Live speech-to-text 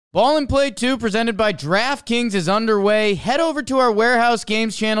Ball and Play 2, presented by DraftKings, is underway. Head over to our Warehouse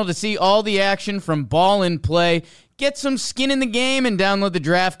Games channel to see all the action from Ball and Play. Get some skin in the game and download the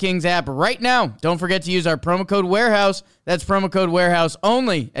DraftKings app right now. Don't forget to use our promo code WAREHOUSE. That's promo code WAREHOUSE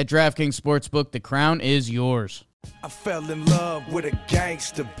only at DraftKings Sportsbook. The crown is yours. I fell in love with a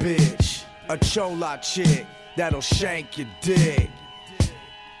gangster bitch, a chola chick that'll shank your dick.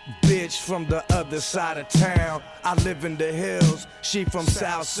 Bitch from the other side of town. I live in the hills. She from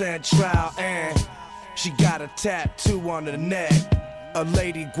South Central and she got a tattoo on her neck. A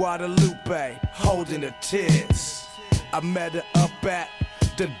Lady Guadalupe holding her tits. I met her up at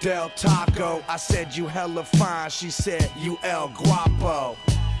the Del Taco. I said, you hella fine. She said, you El Guapo.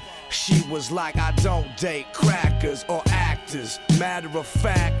 She was like, I don't date crackers or actors. Matter of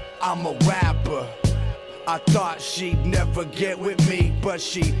fact, I'm a rapper. I thought she'd never get with me, but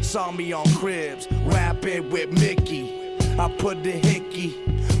she saw me on Cribs, rapping with Mickey. I put the hickey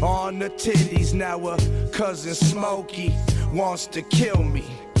on the titties, now her cousin Smokey wants to kill me.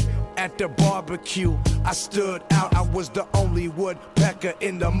 At the barbecue, I stood out, I was the only woodpecker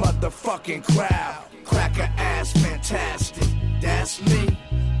in the motherfucking crowd. Cracker ass fantastic, that's me.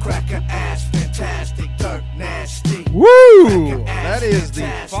 Cracker ass fantastic, dirt nasty. Woo! That is the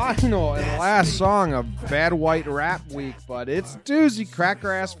final and last song of Bad White Rap Week, but it's doozy.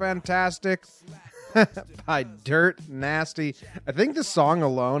 Cracker ass fantastic by Dirt Nasty. I think the song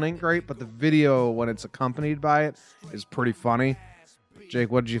alone ain't great, but the video when it's accompanied by it is pretty funny. Jake,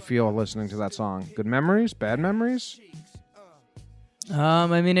 what did you feel listening to that song? Good memories? Bad memories?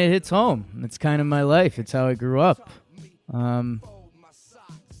 I mean, it hits home. It's kind of my life. It's how I grew up.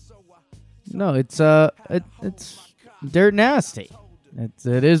 No, it's dirt nasty.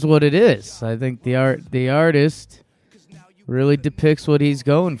 It is what it is. I think the artist really depicts what he's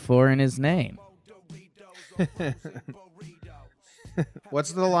going for in his name.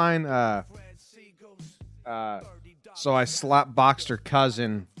 What's the line? So I slap boxed her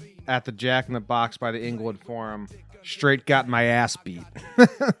cousin at the Jack in the Box by the Inglewood Forum. Straight got my ass beat.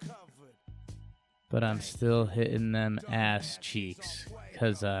 But I'm still hitting them ass cheeks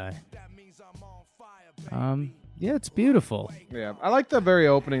because yeah, it's beautiful. Yeah, I like the very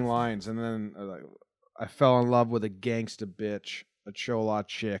opening lines, and then I fell in love with a gangsta bitch, a chola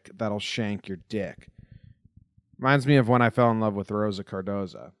chick that'll shank your dick. Reminds me of when I fell in love with Rosa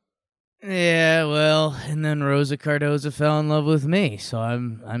Cardoza. Yeah, well, and then Rosa Cardoza fell in love with me, so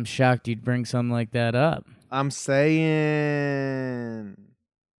I'm shocked you'd bring something like that up. I'm saying,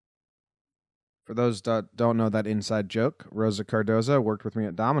 for those that don't know that inside joke, Rosa Cardoza worked with me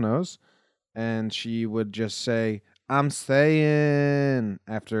at Domino's. And she would just say, I'm saying,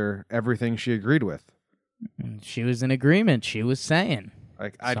 after everything she agreed with. She was in agreement. She was saying.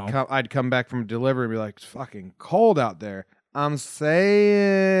 Like, I'd come back from delivery and be like, it's fucking cold out there. I'm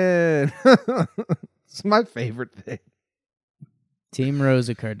saying. It's my favorite thing. Team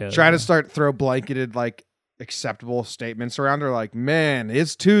Rosa Cardoza. Try to throw blanketed, like, acceptable statements around her. Like, man,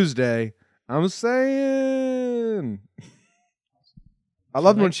 it's Tuesday. I'm saying. I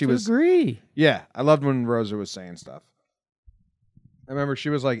loved when she was. Agree. Yeah, I loved when Rosa was saying stuff. I remember she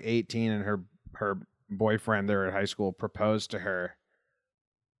was like 18 and her boyfriend there at high school proposed to her,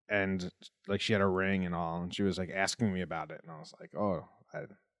 and like she had a ring and all, and she was like asking me about it, and I was like, oh,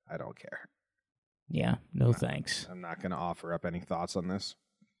 I don't care. Yeah, no thanks. I'm not going to offer up any thoughts on this.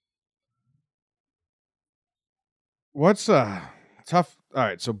 What's tough? All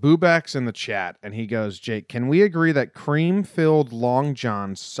right, so Booback's in the chat, and he goes, Jake, can we agree that cream-filled Long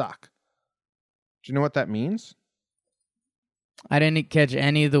Johns suck? Do you know what that means? I didn't catch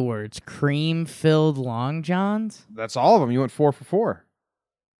any of the words. Cream-filled Long Johns? That's all of them. You went 4 for 4.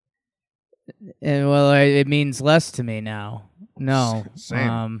 Well, it means less to me now. No.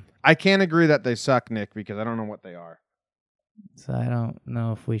 Same. I can't agree that they suck, Nick, because I don't know what they are. So I don't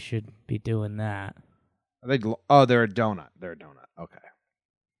know if we should be doing that. They're a donut. They're a donut. Okay.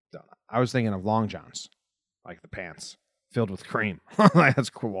 Donut. I was thinking of Long Johns, like the pants filled with cream. That's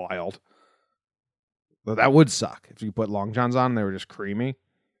wild. Though that would suck if you put Long Johns on and they were just creamy.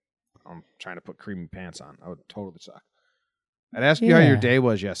 I'm trying to put creamy pants on. That would totally suck. I'd ask you how your day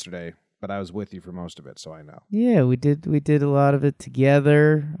was yesterday, but I was with you for most of it, so I know. Yeah, we did a lot of it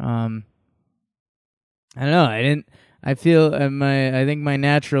together. I don't know. I think my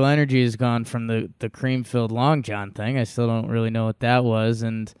natural energy has gone from the cream-filled Long John thing. I still don't really know what that was,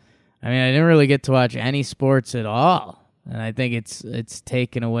 and I mean, I didn't really get to watch any sports at all, and I think it's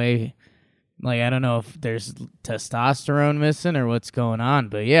taken away. Like, I don't know if there's testosterone missing or what's going on,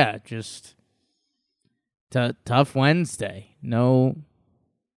 but yeah, just tough Wednesday. No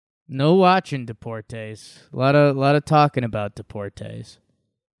watching Deportes. A lot of talking about Deportes.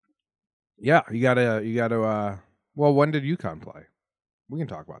 Yeah, you gotta. Well, when did UConn play? We can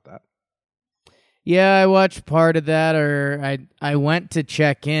talk about that. Yeah, I watched part of that, or I went to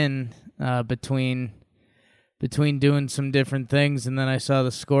check in between doing some different things, and then I saw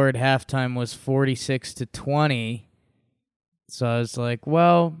the score at halftime was 46-20. So I was like,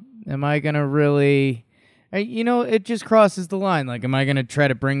 well, am I gonna really? It just crosses the line. Like, am I gonna try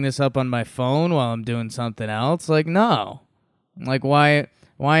to bring this up on my phone while I'm doing something else? Like, no. Like, why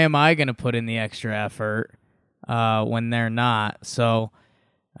am I gonna put in the extra effort when they're not? So.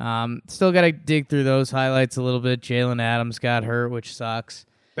 Still got to dig through those highlights a little bit. Jalen Adams got hurt, which sucks.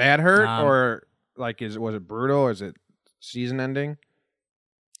 Bad hurt, or like was it brutal? Or is it season ending?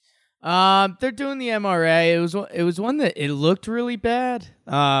 They're doing the MRA. It was one that it looked really bad.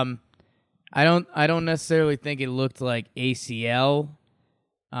 I don't necessarily think it looked like ACL.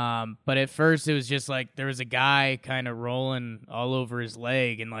 But at first it was just like there was a guy kind of rolling all over his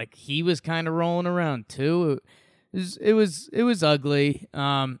leg, and like he was kind of rolling around too. It was ugly.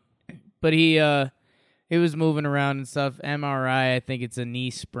 But he was moving around and stuff. MRI, I think it's a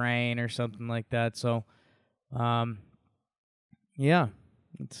knee sprain or something like that. So, yeah,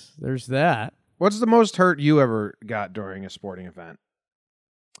 there's that. What's the most hurt you ever got during a sporting event?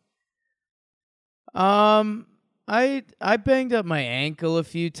 I banged up my ankle a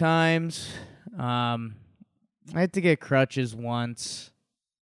few times. I had to get crutches once.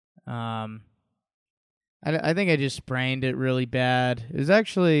 I think I just sprained it really bad. It's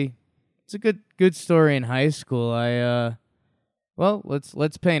a good story in high school.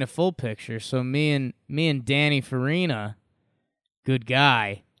 Let's paint a full picture. So me and Danny Farina, good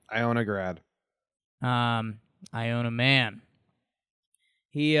guy. Iona grad. Iona man.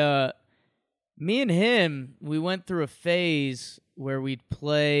 Me and him, we went through a phase where we'd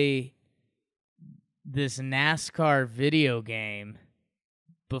play this NASCAR video game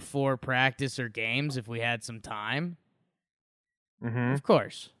before practice or games if we had some time. Mm-hmm. Of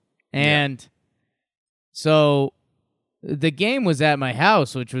course. And so the game was at my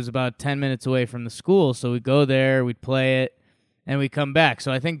house, which was about 10 minutes away from the school. So we'd go there, we'd play it, and we'd come back.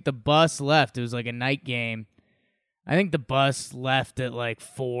 So I think the bus left. It was like a night game. I think the bus left at like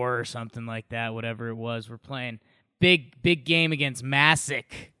 4 or something like that, whatever it was. We're playing big game against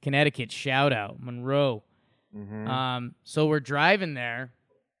Massac, Connecticut. Shout out, Monroe. Mm-hmm. So we're driving there.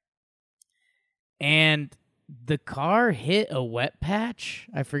 And the car hit a wet patch.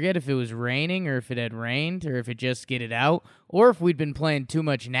 I forget if it was raining or if it had rained or if it just skidded out or if we'd been playing too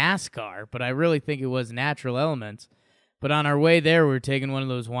much NASCAR, but I really think it was natural elements. But on our way there, we were taking one of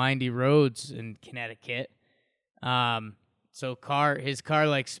those windy roads in Connecticut. So his car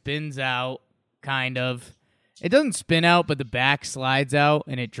like spins out, kind of. It doesn't spin out, but the back slides out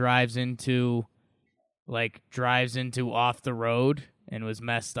and it drives into off the road and was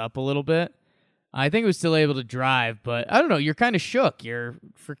messed up a little bit. I think it was still able to drive, but I don't know. You're kind of shook. You're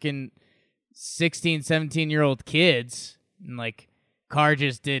freaking 16, 17-year-old kids, and like car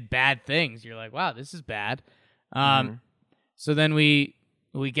just did bad things. You're like, wow, this is bad. So then we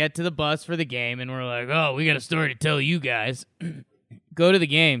get to the bus for the game, and we're like, oh, we got a story to tell you guys. Go to the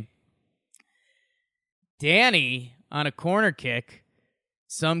game. Danny, on a corner kick,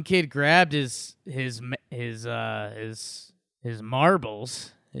 some kid grabbed his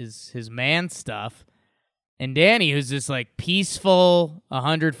marbles, his man stuff, and Danny, who's this like peaceful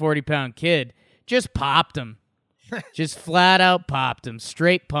 140-pound kid, just popped him. Just flat out popped him.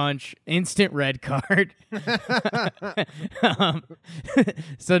 Straight punch, instant red card.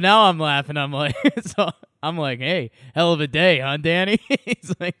 So now I'm laughing. I'm like, hey, hell of a day, huh, Danny?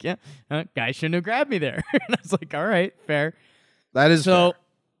 He's like, yeah, guy shouldn't have grabbed me there. And I was like, all right, fair. That is so.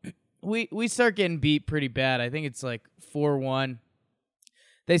 Fair. We start getting beat pretty bad. I think it's like 4-1.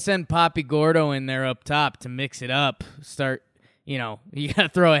 They send Poppy Gordo in there up top to mix it up. You got to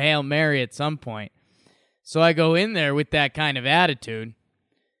throw a Hail Mary at some point. So I go in there with that kind of attitude.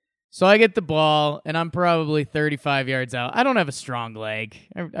 So I get the ball, and I'm probably 35 yards out. I don't have a strong leg.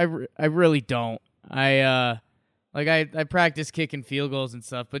 I really don't. I practice kicking field goals and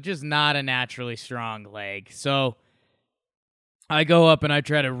stuff, but just not a naturally strong leg. So I go up and I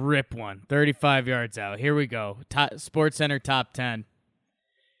try to rip one 35 yards out. Here we go. Sports Center top 10.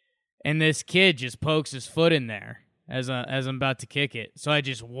 And this kid just pokes his foot in there as I'm about to kick it. So I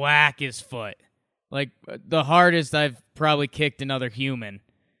just whack his foot. Like the hardest I've probably kicked another human.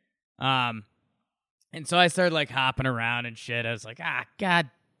 And so I started like hopping around and shit. I was like, god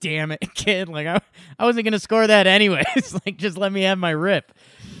damn it, kid. Like I wasn't going to score that anyways. Like just let me have my rip.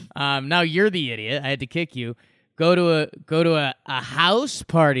 Now you're the idiot. I had to kick you. Go to a house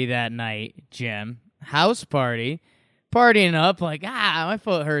party that night, Jim. House party. partying up, like, my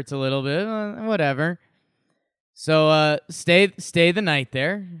foot hurts a little bit, whatever. So stay the night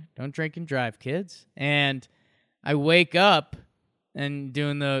there. Don't drink and drive, kids. And I wake up and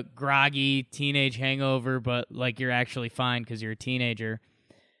doing the groggy teenage hangover, but like you're actually fine because you're a teenager.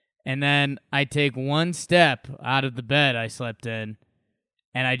 And then I take one step out of the bed I slept in,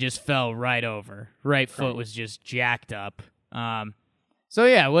 and I just fell right over. Right foot was just jacked up. So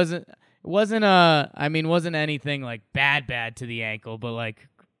yeah, it wasn't anything like bad to the ankle, but like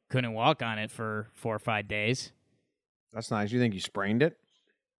couldn't walk on it for 4 or 5 days. That's nice. You think you sprained it?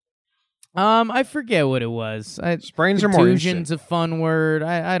 I forget what it was. Sprains are more contusion's a fun word.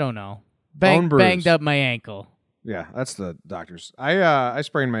 I don't know. Banged up my ankle. Yeah, that's the doctors. I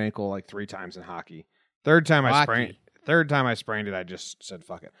sprained my ankle like 3 times in hockey. Third time I sprained it, I just said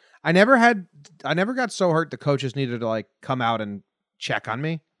fuck it. I never got so hurt the coaches needed to like come out and check on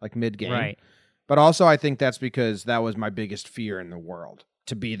me like mid game. Right. But also I think that's because that was my biggest fear in the world,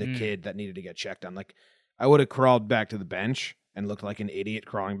 to be the kid that needed to get checked on. Like I would have crawled back to the bench and looked like an idiot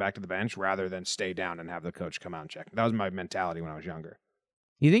crawling back to the bench rather than stay down and have the coach come out and check. That was my mentality when I was younger.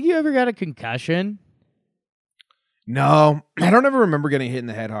 You think you ever got a concussion? No, I don't ever remember getting hit in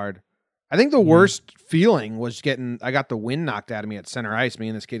the head hard. I think the worst feeling was I got the wind knocked out of me at center ice. Me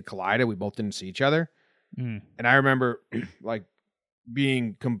and this kid collided. We both didn't see each other. And I remember like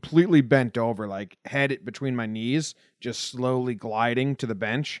being completely bent over, like head between my knees, just slowly gliding to the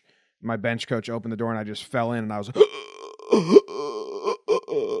bench. My bench coach opened the door and I just fell in and I was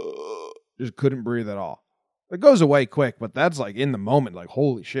just couldn't breathe at all. It goes away quick, but that's like in the moment, like,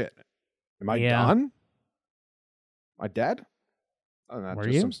 holy shit. Am I done? Am I dead? I don't know. Were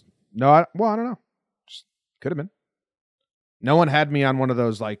you? No, I don't know. Just could have been. No one had me on one of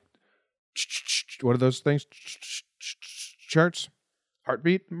those, like, what are those things? Charts?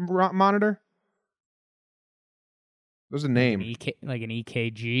 Heartbeat monitor? There's a name. Like an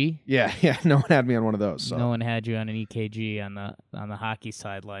EKG? Yeah. No one had me on one of those. So. No one had you on an EKG on the hockey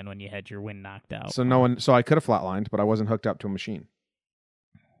sideline when you had your wind knocked out. So I could have flatlined, but I wasn't hooked up to a machine.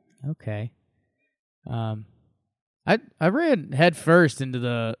 Okay. I ran head first into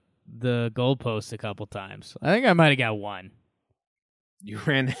the goalpost a couple times. I think I might have got one. You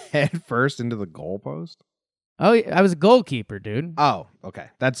ran head first into the goalpost? Oh, I was a goalkeeper, dude. Oh, okay.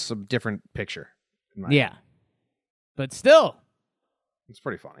 That's a different picture. Yeah. But still. It's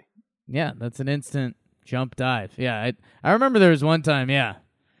pretty funny. Yeah, that's an instant jump dive. Yeah, I remember there was one time,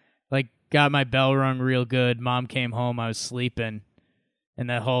 like got my bell rung real good. Mom came home, I was sleeping. And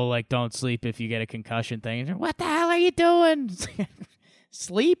that whole, like, don't sleep if you get a concussion thing. What the hell are you doing?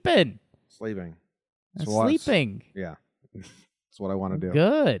 Sleeping. Sleeping. Sleeping. Yeah. That's what I want to do.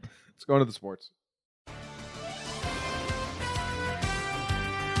 Good. Let's go into the sports.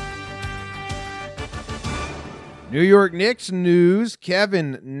 New York Knicks news.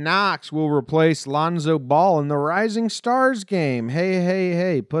 Kevin Knox will replace Lonzo Ball in the Rising Stars game.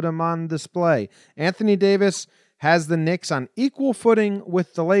 Hey. Put him on display. Anthony Davis has the Knicks on equal footing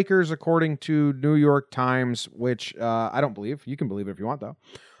with the Lakers, according to New York Times, which I don't believe. You can believe it if you want, though.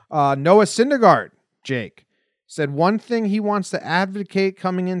 Noah Syndergaard, Jake, said one thing he wants to advocate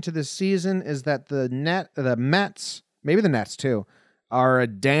coming into this season is that the Mets, maybe the Nets too, are a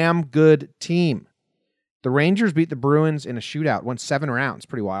damn good team. The Rangers beat the Bruins in a shootout, went 7 rounds.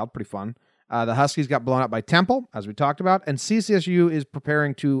 Pretty wild, pretty fun. The Huskies got blown out by Temple, as we talked about, and CCSU is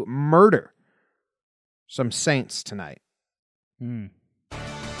preparing to murder some Saints tonight. They're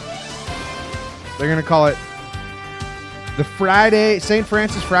going to call it the St.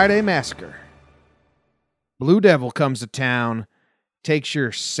 Francis Friday Massacre. Blue Devil comes to town, takes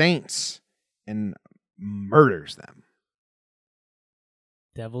your Saints, and murders them.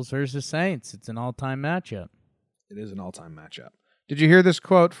 Devils versus Saints. It's an all-time matchup. It is an all-time matchup. Did you hear this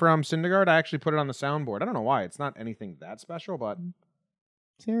quote from Syndergaard? I actually put it on the soundboard. I don't know why. It's not anything that special, but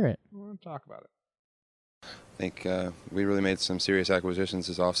let's hear it. I want to talk about it. I think we really made some serious acquisitions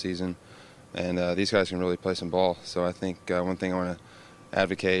this offseason, and these guys can really play some ball. So I think one thing I want to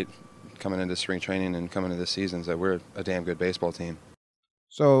advocate coming into spring training and coming into this season is that we're a damn good baseball team.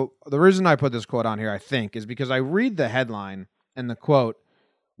 So the reason I put this quote on here, I think, is because I read the headline and the quote,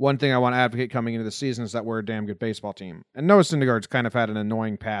 one thing I want to advocate coming into the season is that we're a damn good baseball team. And Noah Syndergaard's kind of had an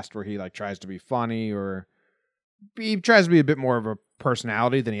annoying past where he like tries to be funny or he tries to be a bit more of a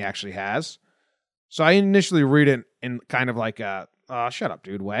personality than he actually has. So I initially read it in kind of like a, shut up,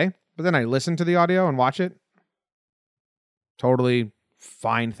 dude, way. But then I listen to the audio and watch it. Totally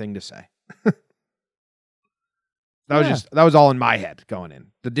fine thing to say. That was all in my head going in.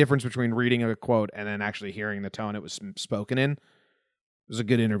 The difference between reading a quote and then actually hearing the tone it was spoken in. It was a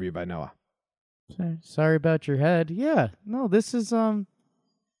good interview by Noah. Sorry about your head. Yeah, no, this is a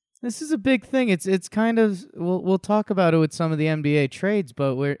big thing. It's kind of we'll talk about it with some of the NBA trades,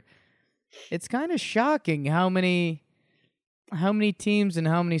 but it's kind of shocking how many teams and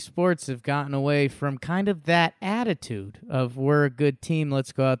how many sports have gotten away from kind of that attitude of we're a good team,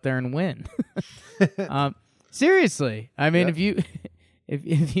 let's go out there and win. Seriously, I mean,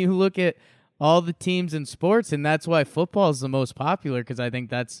 if you look at all the teams in sports, and that's why football is the most popular, because I think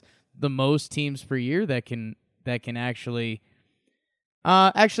that's the most teams per year that can actually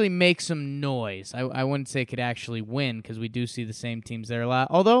make some noise. I wouldn't say could actually win, because we do see the same teams there a lot.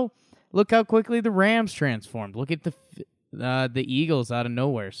 Although, look how quickly the Rams transformed. Look at the Eagles out of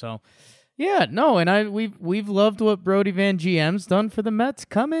nowhere. So, yeah, no, and we've loved what Brody Van GM's done for the Mets.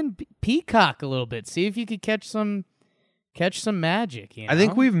 Come in, peacock a little bit. See if you could catch some magic. You know? I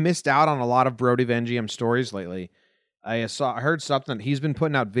think we've missed out on a lot of Brody Van GM stories lately. I heard something. He's been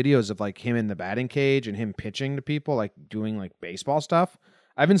putting out videos of like him in the batting cage and him pitching to people, like doing like baseball stuff.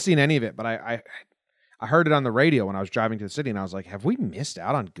 I haven't seen any of it, but I heard it on the radio when I was driving to the city, and I was like, have we missed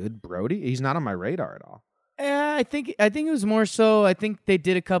out on good Brody? He's not on my radar at all. I think it was more so. I think they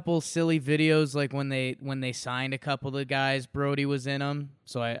did a couple silly videos, like when they signed a couple of guys, Brody was in them.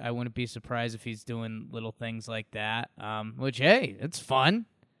 So I wouldn't be surprised if he's doing little things like that. Which, hey, it's fun.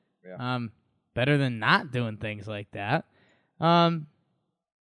 Yeah. Better than not doing things like that. But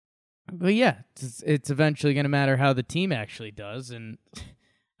yeah, it's eventually going to matter how the team actually does. And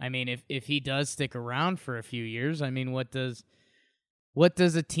I mean, if he does stick around for a few years, I mean, what does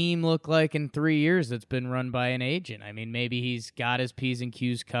a team look like in 3 years that's been run by an agent? I mean, maybe he's got his P's and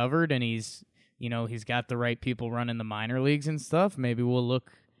Q's covered, and he's got the right people running the minor leagues and stuff. Maybe we'll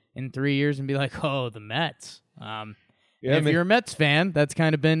look in 3 years and be like, oh, the Mets. If you're a Mets fan, that's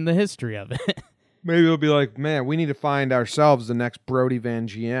kind of been the history of it. Maybe it'll be like, man, we need to find ourselves the next Brody Van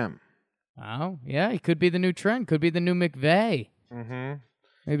GM. Oh, yeah, he could be the new trend. Could be the new McVay. Mm-hmm.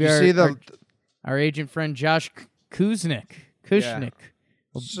 Maybe our agent friend Josh Kushnick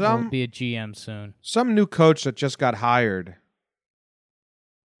will be a GM soon. Some new coach that just got hired.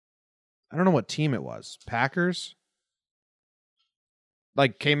 I don't know what team it was. Packers?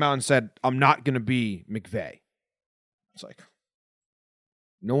 Like, came out and said, I'm not going to be McVay. It's like,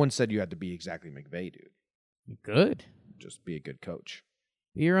 no one said you had to be exactly McVay, dude. Good. Just be a good coach.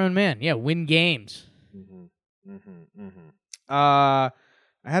 Be your own man. Yeah, win games. I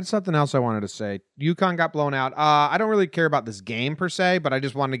had something else I wanted to say. UConn got blown out. I don't really care about this game per se, but I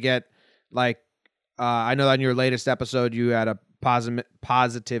just wanted to get, like, I know that in your latest episode you had a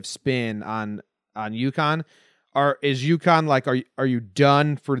positive spin on UConn. Is UConn, like, are you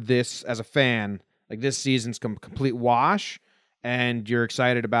done for this as a fan? Like, this season's complete wash, and you're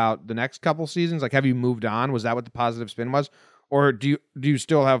excited about the next couple seasons? Like, have you moved on? Was that what the positive spin was? Or do you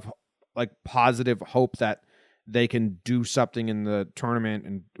still have, like, positive hope that they can do something in the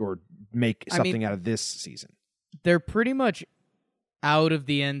tournament or make something out of this season? They're pretty much out of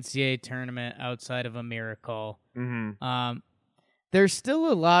the NCAA tournament outside of a miracle. Mm-hmm. There's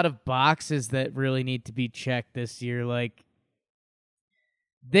still a lot of boxes that really need to be checked this year. Like,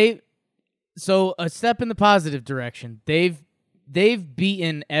 so a step in the positive direction. They've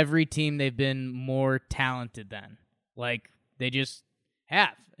beaten every team they've been more talented than. Like, they just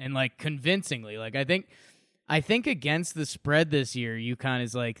have, and like convincingly. Like, I think against the spread this year, UConn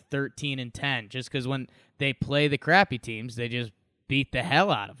is like 13-10, just because when they play the crappy teams, they just beat the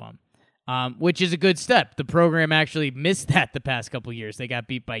hell out of them, which is a good step. The program actually missed that the past couple years. They got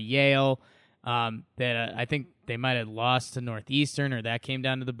beat by Yale. I think they might have lost to Northeastern, or that came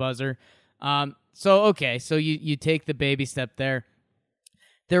down to the buzzer. So you take the baby step there.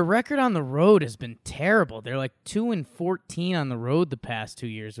 Their record on the road has been terrible. They're like 2-14 on the road the past 2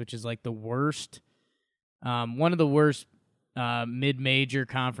 years, which is like the worst. One of the worst mid-major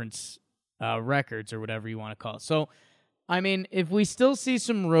conference records, or whatever you want to call it. So, I mean, if we still see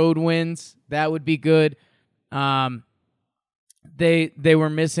some road wins, that would be good. They were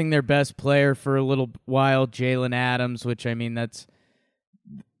missing their best player for a little while, Jalen Adams, which, I mean, that's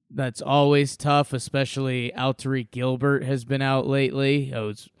always tough, especially Alterique Gilbert has been out lately. Oh,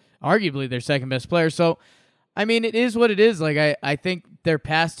 it's arguably their second best player. So, I mean, it is what it is. Like, I think their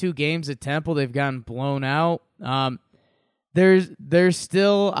past 2 games at Temple, they've gotten blown out. There's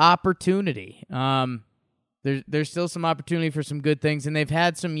still opportunity. There's still some opportunity for some good things, and they've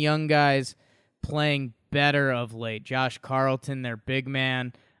had some young guys playing better of late. Josh Carlton, their big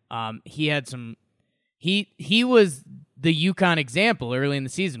man, he had some. He was the UConn example early in the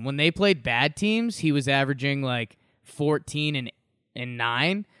season. When they played bad teams, he was averaging like 14 and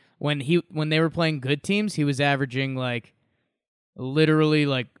 9. When they were playing good teams, he was averaging like literally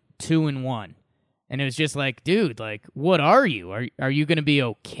like 2 and 1. And it was just like, dude, like, what are you? Are you going to be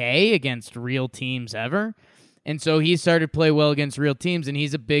okay against real teams ever? And so he started to play well against real teams, and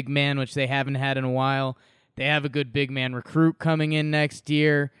he's a big man, which they haven't had in a while. They have a good big man recruit coming in next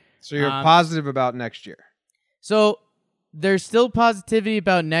year. So you're positive about next year. So there's still positivity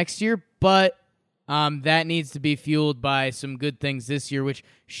about next year, but that needs to be fueled by some good things this year, which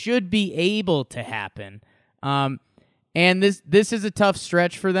should be able to happen. And this is a tough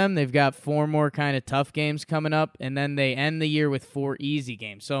stretch for them. They've got 4 more kind of tough games coming up, and then they end the year with 4 easy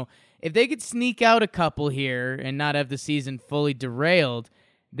games. So if they could sneak out a couple here and not have the season fully derailed,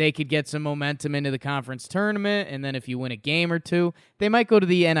 they could get some momentum into the conference tournament, and then if you win a game or two, they might go to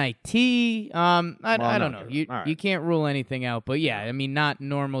the NIT. I don't know. You can't rule anything out, but yeah, I mean, not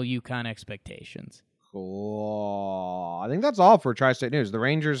normal UConn expectations. Cool. I think that's all for Tri-State News. The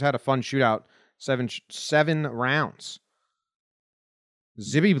Rangers had a fun shootout, 7 rounds.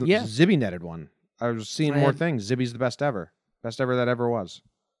 Zibby netted one. I was seeing more things. Zibby's the best ever that ever was.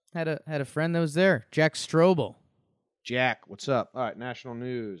 Had a friend that was there, Jack Strobel. Jack, what's up? All right, national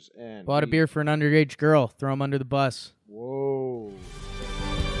news. And bought a beer for an underage girl. Throw him under the bus. Whoa.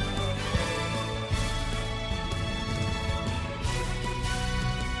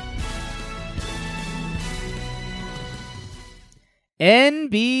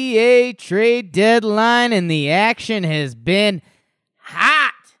 NBA trade deadline, and the action has been hot.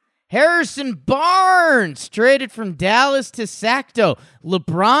 Harrison Barnes traded from Dallas to Sacto.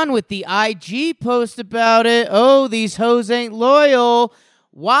 LeBron with the IG post about it. Oh, these hoes ain't loyal.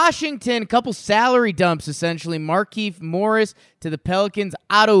 Washington, a couple salary dumps, essentially. Markieff Morris to the Pelicans.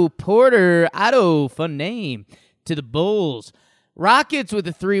 Otto Porter, fun name, to the Bulls. Rockets with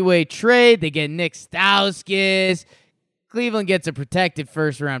a 3-way trade. They get Nick Stauskas. Cleveland gets a protected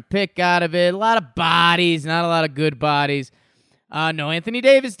first-round pick out of it. A lot of bodies, not a lot of good bodies. No Anthony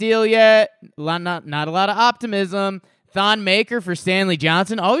Davis deal yet. Not a lot of optimism. Thon Maker for Stanley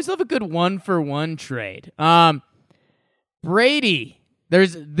Johnson. Always love a good 1-for-1 trade. Brady.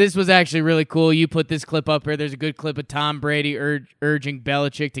 This was actually really cool. You put this clip up here. There's a good clip of Tom Brady urging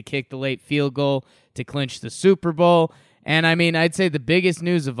Belichick to kick the late field goal to clinch the Super Bowl. And, I mean, I'd say the biggest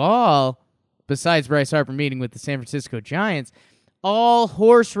news of all, besides Bryce Harper meeting with the San Francisco Giants, all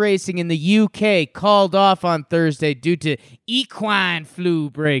horse racing in the UK called off on Thursday due to equine flu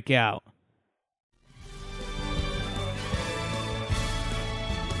breakout.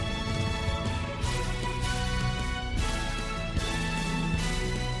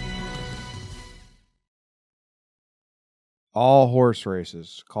 All horse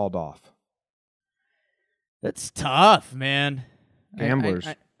races called off. That's tough, man. Gamblers.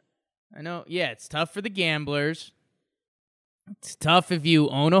 I know. Yeah, it's tough for the gamblers. It's tough if you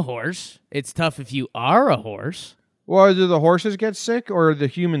own a horse. It's tough if you are a horse. Well, do the horses get sick or are the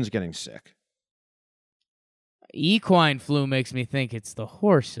humans getting sick? Equine flu makes me think it's the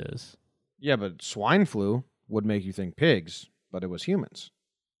horses. Yeah, but swine flu would make you think pigs, but it was humans.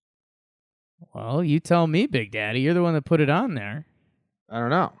 Well, you tell me, Big Daddy. You're the one that put it on there. I don't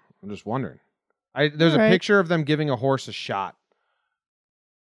know. I'm just wondering. There's a picture of them giving a horse a shot.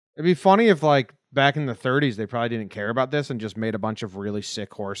 It'd be funny if, like, back in the 30s, they probably didn't care about this and just made a bunch of really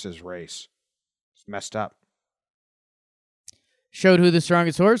sick horses race. It's messed up. Showed who the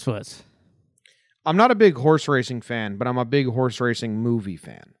strongest horse was. I'm not a big horse racing fan, but I'm a big horse racing movie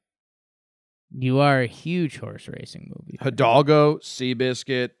fan. You are a huge horse racing movie fan. Hidalgo,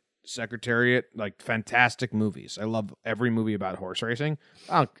 Seabiscuit, Secretariat, like fantastic movies. I love every movie about horse racing.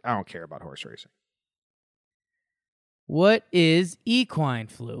 I don't care about horse racing. What is equine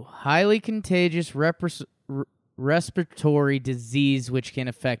flu? Highly contagious respiratory disease which can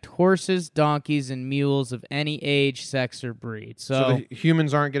affect horses, donkeys, and mules of any age, sex, or breed. So the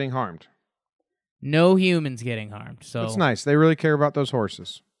humans aren't getting harmed. No humans getting harmed. So that's nice. They really care about those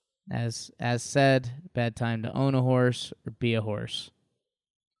horses. As said, bad time to own a horse or be a horse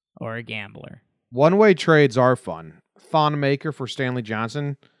or a gambler. One-way trades are fun. Thon Maker for Stanley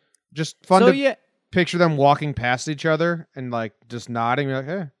Johnson. Just fun to picture them walking past each other and like just nodding, like,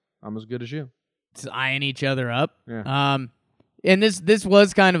 "Hey, I'm as good as you." Just eyeing each other up. Yeah. And this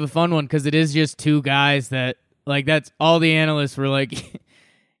was kind of a fun one because it is just two guys that, like, that's all the analysts were like,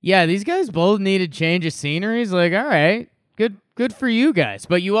 yeah, these guys both needed change of scenery. It's like, all right, good for you guys.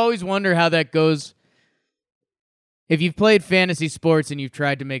 But you always wonder how that goes. If you've played fantasy sports and you've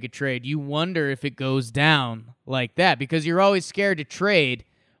tried to make a trade, you wonder if it goes down like that because you're always scared to trade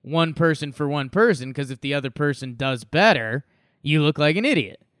one person for one person because if the other person does better, you look like an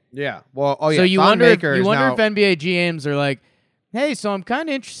idiot. Yeah. Well, So you wonder if NBA GMs are like, hey, so I'm kind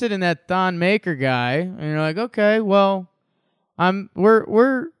of interested in that Thon Maker guy, and you're like, okay, well,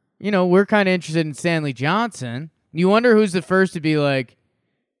 we're we're kind of interested in Stanley Johnson. You wonder who's the first to be like,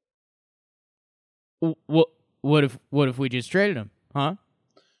 what if we just traded him, huh?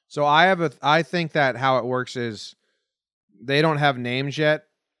 So I think that how it works is they don't have names yet,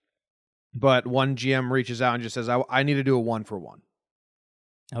 but one GM reaches out and just says, I need to do a 1-for-1.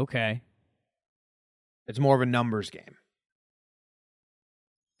 Okay. It's more of a numbers game.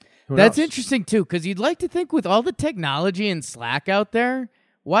 That's interesting, too, because you'd like to think with all the technology and Slack out there,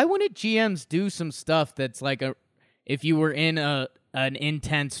 why wouldn't GMs do some stuff that's like if you were in an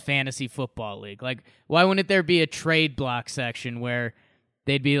intense fantasy football league? Like, why wouldn't there be a trade block section where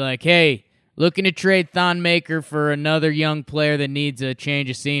they'd be like, hey, looking to trade Thon Maker for another young player that needs a change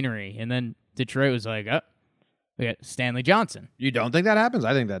of scenery? And then Detroit was like, oh, we got Stanley Johnson. You don't think that happens?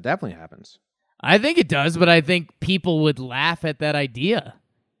 I think that definitely happens. I think it does, but I think people would laugh at that idea.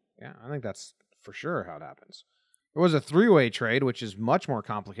 Yeah, I think that's for sure how it happens. There was a 3-way trade, which is much more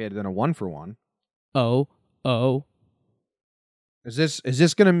complicated than a 1-for-1. Oh. Is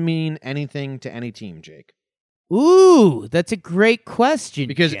this going to mean anything to any team, Jake? Ooh, that's a great question.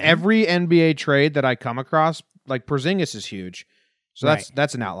 Because Jim. every NBA trade that I come across, like Porzingis is huge. So Right.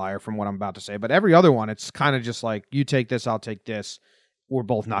 that's an outlier from what I'm about to say. But every other one, it's kind of just like, you take this, I'll take this. We're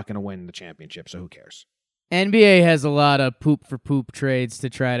both not going to win the championship, so who cares? NBA has a lot of poop for poop trades to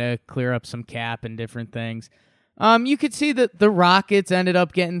try to clear up some cap and different things. You could see that the Rockets ended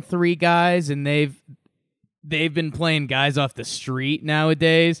up getting 3 guys, and they've been playing guys off the street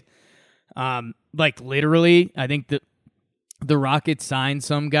nowadays. Like literally, I think the Rockets signed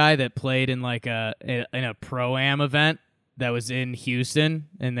some guy that played in like in a pro-am event that was in Houston,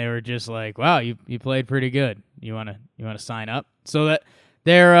 and they were just like, "Wow, you played pretty good. You wanna sign up?" So that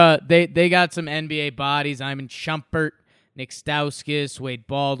they got some NBA bodies. Iman Shumpert, Nick Stauskas, Wade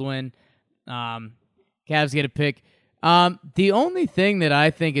Baldwin. Cavs get a pick. The only thing that I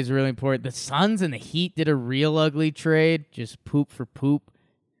think is really important, the Suns and the Heat did a real ugly trade, just poop for poop.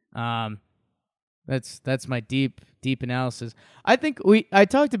 That's my deep analysis. I think I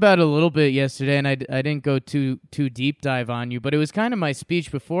talked about it a little bit yesterday, and I didn't go too deep dive on you, but it was kind of my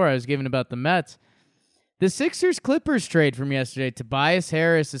speech before I was giving about the Mets. The Sixers-Clippers trade from yesterday, Tobias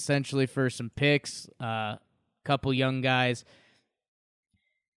Harris essentially for some picks, couple young guys.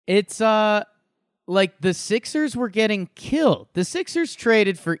 It's like the Sixers were getting killed. The Sixers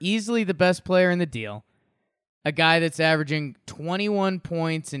traded for easily the best player in the deal, a guy that's averaging 21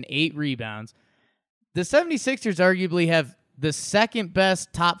 points and 8 rebounds. The 76ers arguably have the second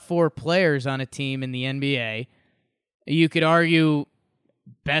best top 4 players on a team in the NBA. You could argue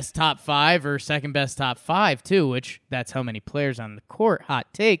best top 5 or second best top 5 too, which that's how many players on the court.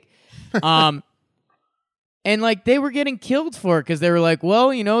 Hot take. And like they were getting killed for it because they were like, well,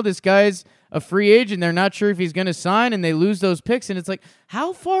 this guy's a free agent. They're not sure if he's going to sign, and they lose those picks. And it's like,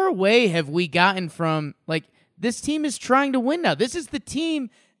 how far away have we gotten from, like, this team is trying to win now. This is the team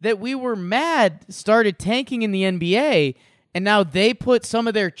that we were mad started tanking in the NBA, and now they put some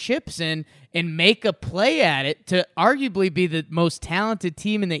of their chips in and make a play at it to arguably be the most talented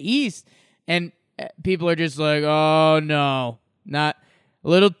team in the East. And people are just like, oh, no, not a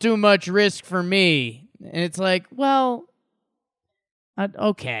little too much risk for me. And it's like, well,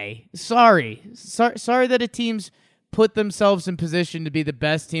 okay, sorry that a team's put themselves in position to be the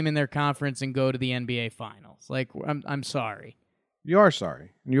best team in their conference and go to the NBA Finals. Like, I'm sorry. You are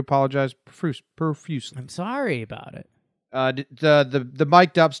sorry, and you apologize profusely. I'm sorry about it. The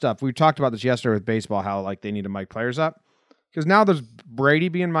mic'd up stuff. We talked about this yesterday with baseball, how like they need to mic players up. Because now there's Brady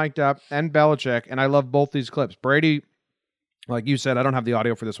being mic'd up and Belichick, and I love both these clips. Brady, like you said, I don't have the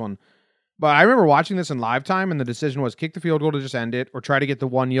audio for this one, but I remember watching this in live time, and the decision was kick the field goal to just end it, or try to get the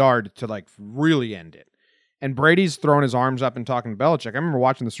 1 yard to like really end it. And Brady's throwing his arms up and talking to Belichick. I remember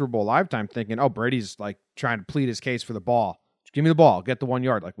watching the Super Bowl live time thinking, oh, Brady's like trying to plead his case for the ball. Just give me the ball, get the 1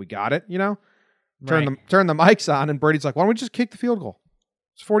 yard. Like, we got it, Turn the mics on, and Brady's like, why don't we just kick the field goal?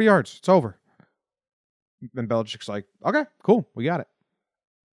 It's 40 yards. It's over. And Belichick's like, okay, cool. We got it.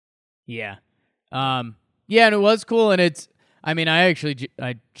 Yeah. Yeah, and it was cool, and it's, I mean, I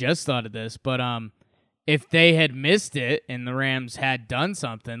just thought of this, but if they had missed it and the Rams had done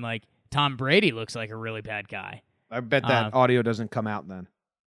something, like Tom Brady looks like a really bad guy. I bet that audio doesn't come out then.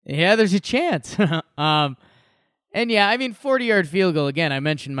 Yeah, there's a chance. And yeah, I mean, 40-yard field goal, again, I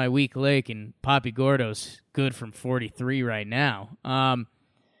mentioned my weak leg, and Poppy Gordo's good from 43 right now.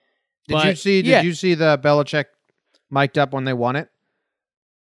 Did you see the Belichick mic'd up when they won it?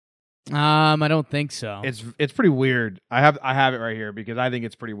 I don't think so. It's pretty weird. I have it right here because I think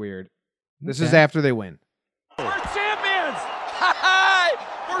it's pretty weird. This is after they win. We're champions!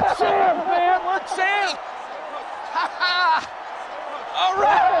 We're champs, man! We're champs! All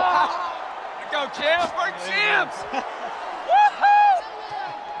right! go, champ. We're champs. Woohoo!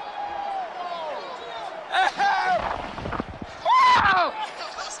 Wow!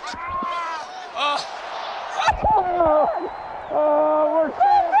 We're so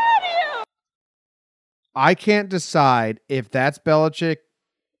proud of you. I can't decide if that's Belichick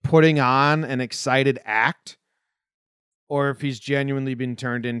putting on an excited act or if he's genuinely been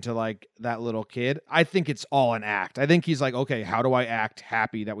turned into like that little kid. I think it's all an act. I think he's like, okay, how do I act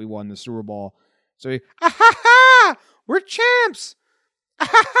happy that we won the Super Bowl? So he, ah, ha, ha, we're champs. Ah,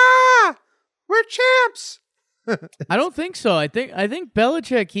 ha, ha, we're champs. I don't think so. I think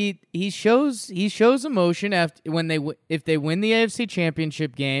Belichick he shows emotion after if they win the AFC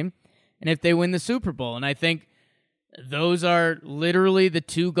Championship game and if they win the Super Bowl, and I think those are literally the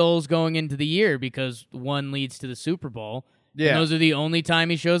two goals going into the year because one leads to the Super Bowl. Yeah, and those are the only time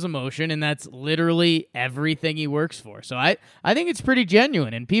he shows emotion, and that's literally everything he works for. So I think it's pretty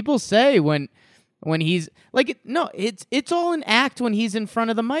genuine, and people say when he's like, it's all an act when he's in front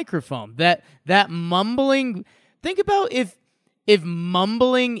of the microphone. That mumbling. Think about if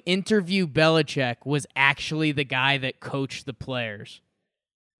mumbling interview Belichick was actually the guy that coached the players.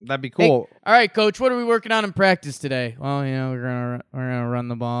 That'd be cool. Hey, all right, coach, what are we working on in practice today? Well, we're gonna run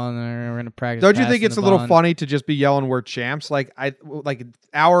the ball and then we're gonna practice. Don't you think it's a little funny to just be yelling "We're champs"? Like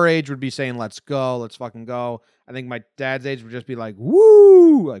our age would be saying "Let's go, let's fucking go." I think my dad's age would just be like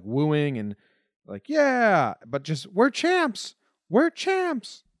 "Woo," like wooing and like yeah, but just "We're champs, we're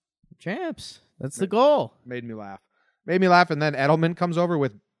champs, champs." That's the goal. Made me laugh, and then Edelman comes over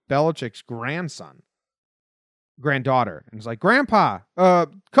with Belichick's granddaughter, and it's like, "Grandpa,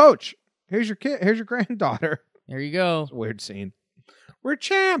 coach, here's your kid, here's your granddaughter." There you go. It's a weird scene. We're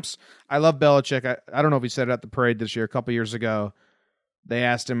champs. I love Belichick. I don't know if he said it at the parade this year. A couple years ago, they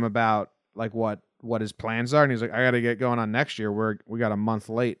asked him about like what his plans are, and he's like, "I got to get going on next year. We got a month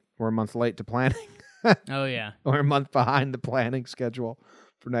late. We're a month late to planning." Oh yeah, we're a month behind the planning schedule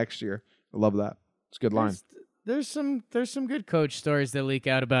for next year. I love that. It's a good line. There's some good coach stories that leak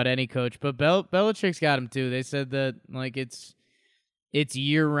out about any coach, but Belichick's got him too. They said that like it's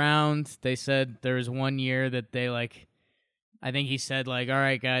year round. They said there was 1 year that they like. I think he said like, "All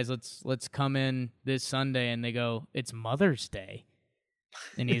right, guys, let's come in this Sunday," and they go, "It's Mother's Day,"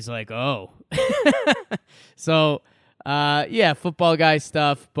 and he's like, "Oh." So, yeah, football guy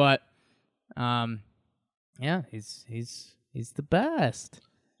stuff, but yeah, he's the best.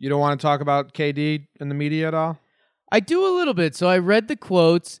 You don't want to talk about KD in the media at all? I do a little bit. So I read the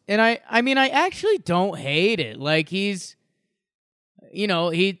quotes, and I mean, I actually don't hate it. Like he's,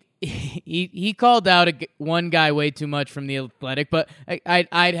 he called out one guy way too much from The Athletic, but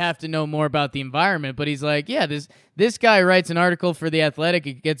I'd have to know more about the environment. But he's like, yeah, this guy writes an article for The Athletic,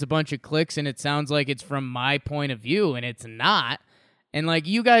 it gets a bunch of clicks, and it sounds like it's from my point of view, and it's not. And, like,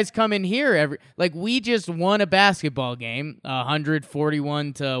 you guys come in here we just won a basketball game,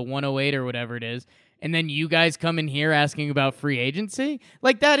 141 to 108 or whatever it is, and then you guys come in here asking about free agency?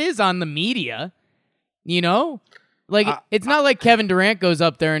 Like, that is on the media, Like, it's not like Kevin Durant goes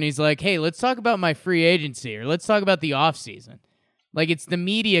up there and he's like, hey, let's talk about my free agency or let's talk about the offseason. Like, it's the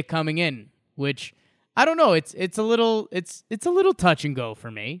media coming in, which... I don't know. It's a little touch and go for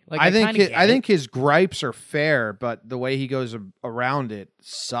me. Like I think his gripes are fair, but the way he goes around it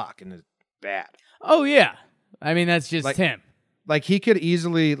suck and is bad. Oh yeah, I mean that's just him. Like he could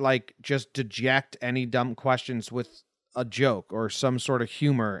easily like just deject any dumb questions with a joke or some sort of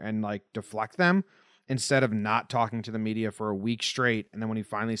humor and like deflect them instead of not talking to the media for a week straight. And then when he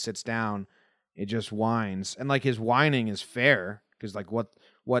finally sits down, it just whines. And like his whining is fair because like what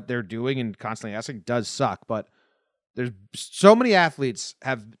they're doing and constantly asking does suck, but there's so many athletes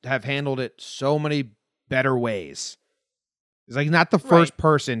have handled it so many better ways. He's like not the first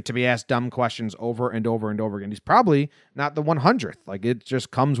person to be asked dumb questions over and over and over again. He's probably not the 100th. Like it just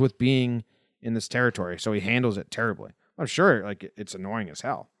comes with being in this territory, so he handles it terribly. I'm sure like it's annoying as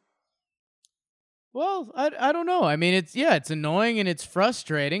hell. Well, I don't know. I mean, it's annoying and it's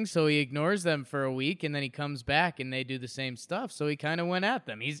frustrating, so he ignores them for a week, and then he comes back and they do the same stuff, so he kind of went at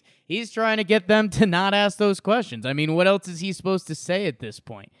them. He's trying to get them to not ask those questions. I mean, what else is he supposed to say at this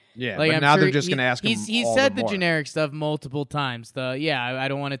point? Yeah, like, but now they're just going to ask him He said the generic stuff multiple times. I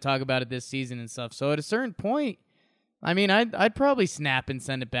don't want to talk about it this season and stuff. So at a certain point, I mean, I'd probably snap and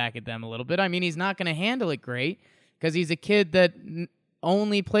send it back at them a little bit. I mean, he's not going to handle it great because he's a kid that...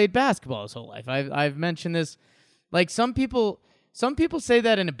 only played basketball his whole life. I've mentioned this. Like some people say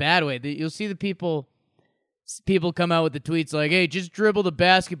that in a bad way. You'll see the people come out with the tweets like, "Hey, just dribble the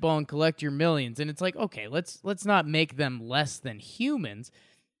basketball and collect your millions." And it's like, okay, let's not make them less than humans.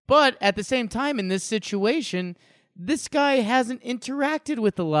 But at the same time, in this situation, this guy hasn't interacted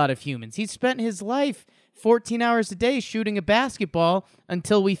with a lot of humans. He spent his life 14 hours a day shooting a basketball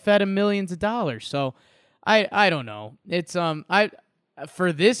until we fed him millions of dollars. So I don't know. It's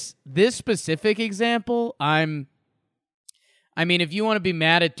for this specific example, I mean, if you want to be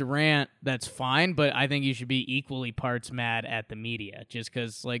mad at Durant, that's fine, but I think you should be equally parts mad at the media, just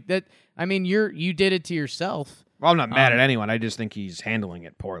because, like, that. I mean, you did it to yourself. Well, I'm not mad at anyone. I just think he's handling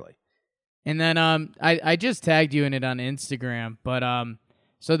it poorly. And then I just tagged you in it on Instagram, but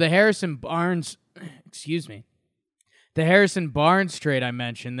so the Harrison Barnes, excuse me, the Harrison Barnes trade I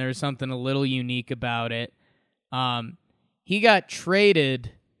mentioned, there's something a little unique about it. He got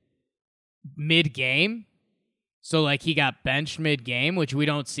traded mid-game. So, like, he got benched mid-game, which we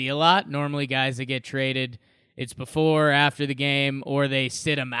don't see a lot. Normally, guys that get traded, it's before or after the game, or they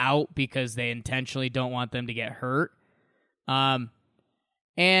sit them out because they intentionally don't want them to get hurt. And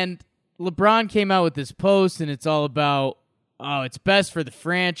LeBron came out with this post, and it's all about, oh, it's best for the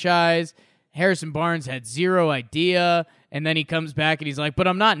franchise. Harrison Barnes had zero idea, and then he comes back and he's like, but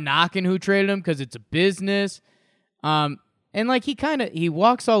I'm not knocking who traded him because it's a business. And, like, he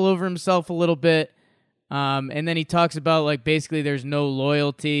walks all over himself a little bit. And then he talks about, like, basically there's no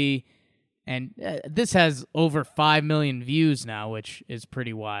loyalty. And this has over 5 million views now, which is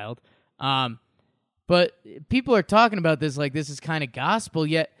pretty wild. But people are talking about this like this is kind of gospel,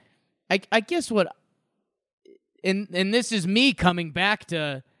 yet I guess what... And this is me coming back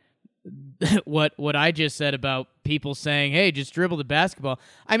to what I just said about people saying, hey, just dribble the basketball.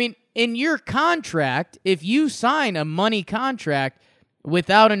 I mean, in your contract, if you sign a money contract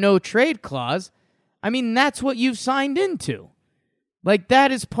without a no-trade clause... I mean, that's what you've signed into. Like,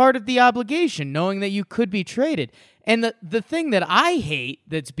 that is part of the obligation, knowing that you could be traded. And the thing that I hate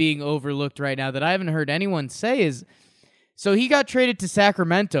that's being overlooked right now that I haven't heard anyone say is, so he got traded to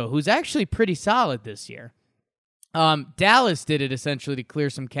Sacramento, who's actually pretty solid this year. Dallas did it essentially to clear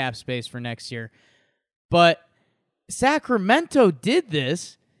some cap space for next year. But Sacramento did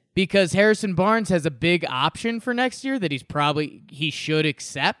this because Harrison Barnes has a big option for next year that he should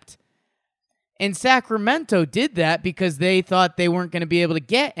accept. And Sacramento did that because they thought they weren't going to be able to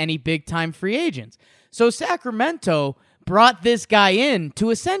get any big-time free agents. So Sacramento brought this guy in to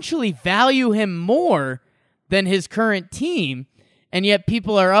essentially value him more than his current team, and yet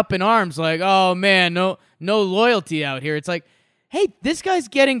people are up in arms like, oh, man, no loyalty out here. It's like, hey, this guy's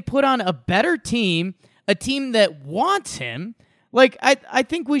getting put on a better team, a team that wants him. Like, I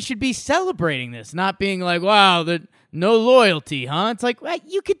think we should be celebrating this, not being like, wow, no loyalty, huh? It's like, well,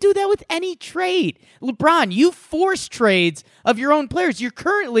 you could do that with any trade. LeBron, you force trades of your own players. You're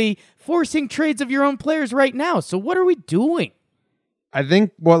currently forcing trades of your own players right now. So what are we doing? I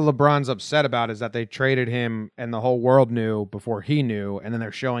think what LeBron's upset about is that they traded him and the whole world knew before he knew, and then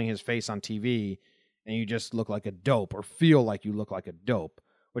they're showing his face on TV, and you just look like a dope or feel like you look like a dope,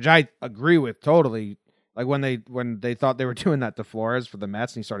 which I agree with totally. Like when they thought they were doing that to Flores for the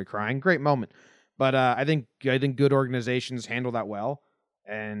Mets and he started crying, great moment. But I think good organizations handle that well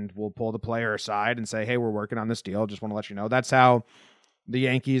and will pull the player aside and say, hey, we're working on this deal. Just want to let you know. That's how the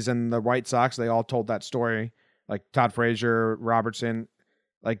Yankees and the White Sox, they all told that story. Like Todd Frazier, Robertson,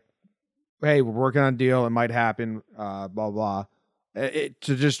 like, hey, we're working on a deal. It might happen, blah, blah. To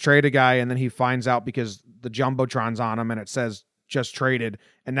just trade a guy and then he finds out because the Jumbotron's on him and it says just traded,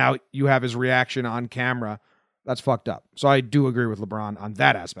 and now you have his reaction on camera. That's fucked up. So I do agree with LeBron on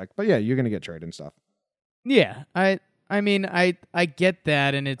that aspect. But yeah, you're going to get traded and stuff. Yeah, I mean, I get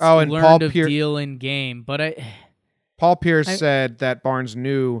that, and it's and learned of deal in game. But Paul Pierce said that Barnes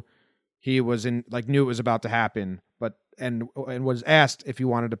knew it was about to happen, but and was asked if he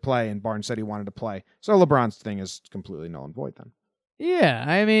wanted to play, and Barnes said he wanted to play. So LeBron's thing is completely null and void then. Yeah,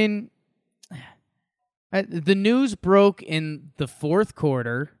 I mean, the news broke in the fourth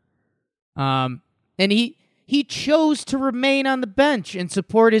quarter, and he chose to remain on the bench and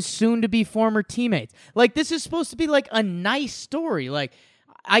support his soon-to-be former teammates. Like, this is supposed to be like a nice story. Like,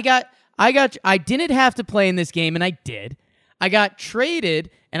 I didn't have to play in this game, and I did. I got traded,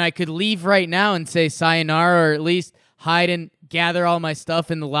 and I could leave right now and say sayonara, or at least hide and gather all my stuff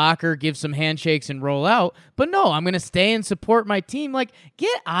in the locker, give some handshakes, and roll out. But no, I'm going to stay and support my team. Like,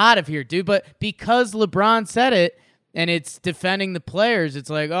 get out of here, dude. But because LeBron said it, and it's defending the players, it's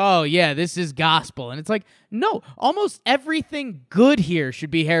like, oh, yeah, this is gospel. And it's like, no, almost everything good here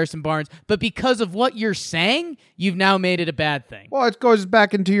should be Harrison Barnes, but because of what you're saying, you've now made it a bad thing. Well, it goes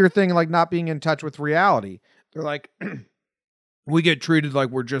back into your thing, like not being in touch with reality. They're like, we get treated like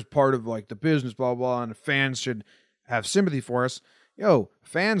we're just part of like the business, blah, blah, and fans should have sympathy for us. Yo,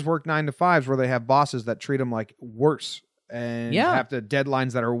 fans work 9 to 5s where they have bosses that treat them like worse and have to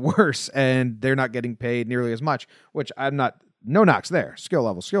deadlines that are worse, and they're not getting paid nearly as much, which I'm not, no knocks there, skill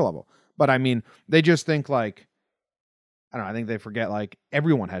level. But I mean, they just think like, I don't know, I think they forget like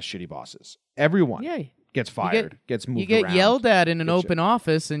everyone has shitty bosses. Everyone gets fired, gets moved around. You get yelled at in an open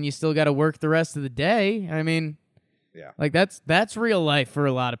office and you still got to work the rest of the day. I mean, like that's real life for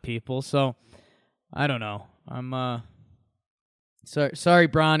a lot of people. So I don't know. I'm sorry,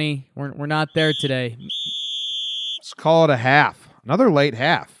 Bronny. We're not there today. Let's call it a half. Another late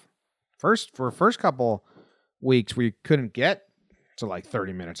half. First couple weeks we couldn't get to like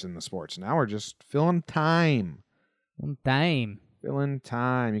 30 minutes in the sports. Now we're just filling time. Filling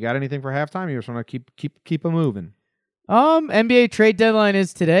time. You got anything for halftime? You just want to keep them moving. NBA trade deadline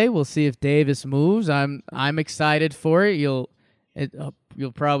is today. We'll see if Davis moves. I'm excited for it. You'll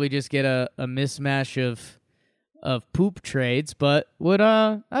probably just get a mismatch of poop trades, but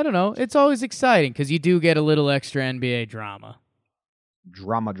I don't know. It's always exciting because you do get a little extra NBA drama.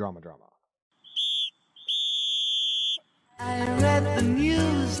 Drama. I read the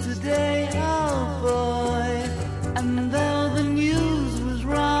news today, oh boy, and though the news was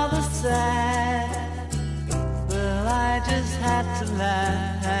rather sad, well, I just had to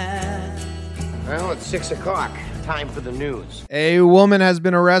laugh. Well, it's 6 o'clock. Time for the news. A woman has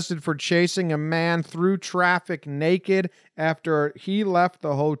been arrested for chasing a man through traffic naked after he left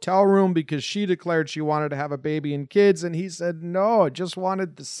the hotel room because she declared she wanted to have a baby and kids, and he said, no, I just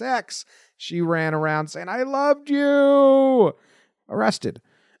wanted the sex. She ran around saying, I loved you. Arrested.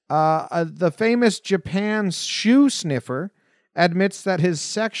 The famous Japan shoe sniffer admits that his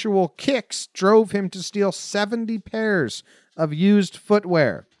sexual kicks drove him to steal 70 pairs of used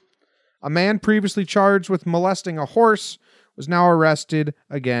footwear. A man previously charged with molesting a horse was now arrested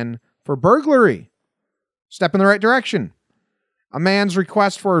again for burglary. Step in the right direction. A man's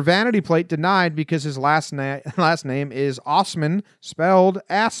request for a vanity plate denied because his last name is Osman, spelled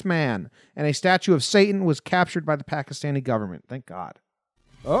Assman, and a statue of Satan was captured by the Pakistani government. Thank God.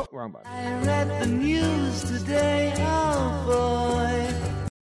 Oh, wrong button. I read the news today, oh boy.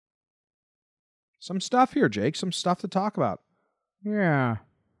 Some stuff here, Jake. Some stuff to talk about. Yeah.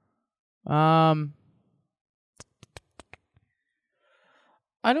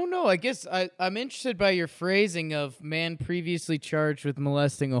 I don't know. I guess I'm interested by your phrasing of man previously charged with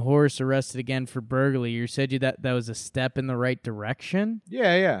molesting a horse, arrested again for burglary. You said that was a step in the right direction?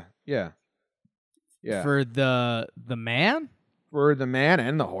 Yeah. For the man? For the man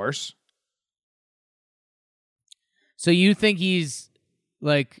and the horse. So you think he's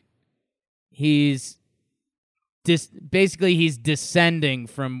descending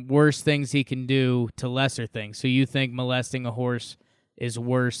from worse things he can do to lesser things. So you think molesting a horse is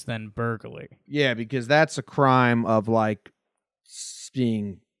worse than burglary? Yeah, because that's a crime of like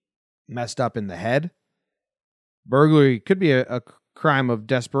being messed up in the head. Burglary could be a crime of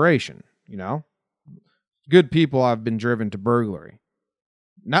desperation, you know? Good people have been driven to burglary.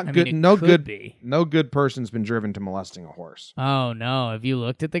 No good person's been driven to molesting a horse. Oh no, have you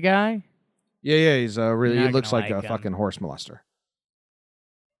looked at the guy? Yeah, he's he looks like a fucking horse molester.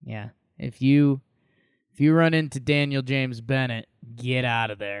 Yeah. If you run into Daniel James Bennett, get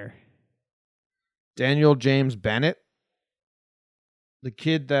out of there. Daniel James Bennett? The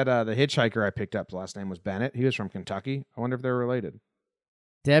kid that the hitchhiker I picked up, last name was Bennett. He was from Kentucky. I wonder if they're related.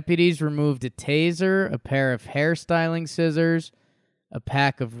 Deputies removed a taser, a pair of hairstyling scissors, a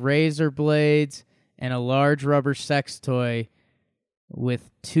pack of razor blades, and a large rubber sex toy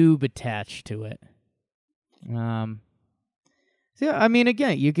with tube attached to it. So yeah, I mean,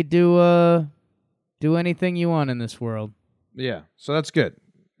 again, you could do anything you want in this world. Yeah, so that's good.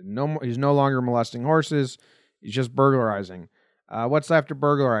 He's no longer molesting horses. He's just burglarizing. What's after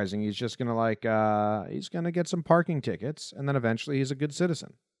burglarizing? He's just gonna he's gonna get some parking tickets, and then eventually he's a good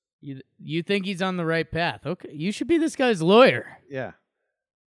citizen. You think he's on the right path? Okay, you should be this guy's lawyer. Yeah,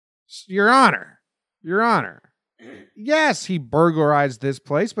 Your Honor. Yes, he burglarized this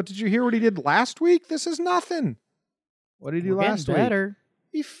place, but did you hear what he did last week? This is nothing. What did he do last week? Better.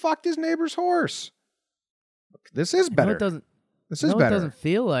 He fucked his neighbor's horse. Look, this is better. This is better. It doesn't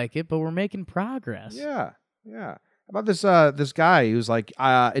feel like it, but we're making progress. Yeah. How about this guy who's like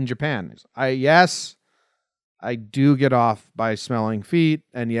in Japan? Yes, I do get off by smelling feet,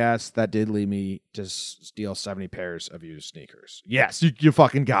 and yes, that did lead me to steal 70 pairs of used sneakers. Yes, you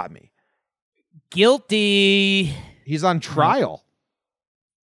fucking got me. Guilty. He's on trial.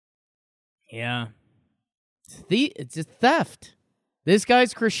 Yeah. It's a theft. This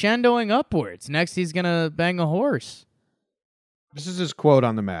guy's crescendoing upwards. Next, he's going to bang a horse. This is his quote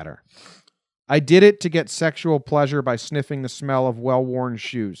on the matter. I did it to get sexual pleasure by sniffing the smell of well-worn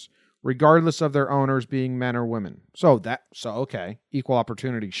shoes. regardless of their owners being men or women. So okay, equal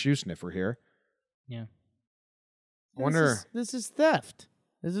opportunity shoe sniffer here. Yeah. I wonder. This is theft.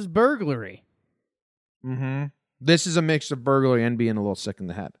 This is burglary. Mm-hmm. This is a mix of burglary and being a little sick in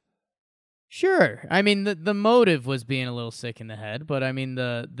the head. Sure. I mean, the motive was being a little sick in the head, but I mean,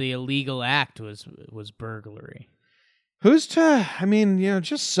 the illegal act was burglary. It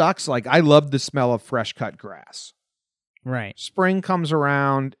just sucks. Like, I love the smell of fresh cut grass. Right. Spring comes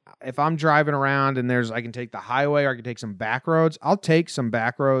around. If I'm driving around and I can take the highway or I can take some back roads, I'll take some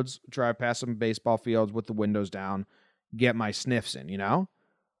back roads, drive past some baseball fields with the windows down, get my sniffs in,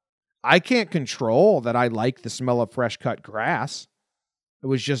 I can't control that I like the smell of fresh cut grass. That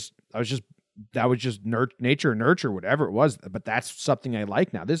was just nature, nurture, whatever it was. But that's something I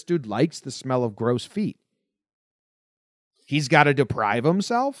like now. This dude likes the smell of gross feet. He's got to deprive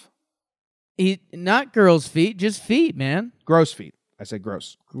himself. Not girls' feet, just feet, man. Gross feet. I said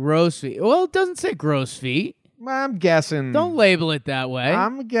gross. Gross feet. Well, it doesn't say gross feet. I'm guessing. Don't label it that way.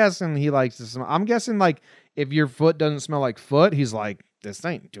 I'm guessing he likes the smell. I'm guessing, like, if your foot doesn't smell like foot, he's like, this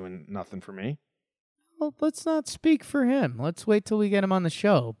ain't doing nothing for me. Well, let's not speak for him. Let's wait till we get him on the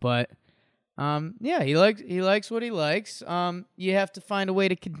show. But, yeah, he likes what he likes. You have to find a way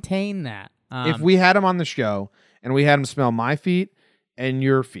to contain that. If we had him on the show and we had him smell my feet and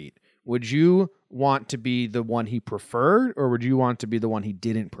your feet, would you want to be the one he preferred, or would you want to be the one he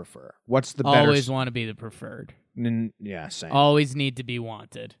didn't prefer? What's the better? Always want to be the preferred. Yeah, same. Always need to be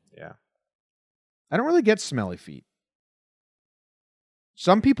wanted. Yeah. I don't really get smelly feet.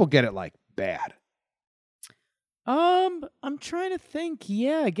 Some people get it, like, bad. I'm trying to think.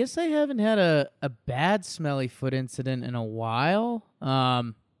 Yeah, I guess I haven't had a bad smelly foot incident in a while.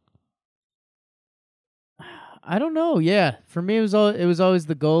 I don't know. Yeah, for me it was always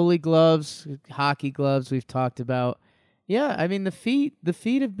the goalie gloves, hockey gloves we've talked about. Yeah, I mean the feet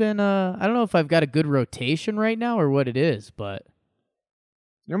have been I don't know if I've got a good rotation right now or what it is, but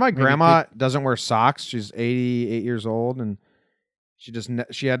my grandma doesn't wear socks. She's 88 years old, and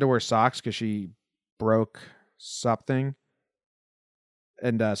she had to wear socks because she broke something,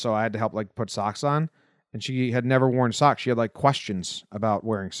 and so I had to help put socks on, and she had never worn socks. She had questions about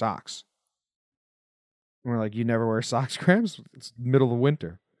wearing socks. And we're like, you never wear socks, Grams? It's middle of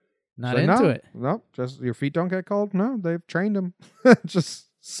winter. Not into it. No, just your feet don't get cold. No, they've trained them. Just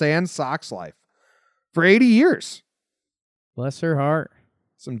sans socks life for 80 years. Bless her heart.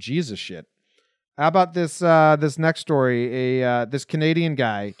 Some Jesus shit. How about this next story? This Canadian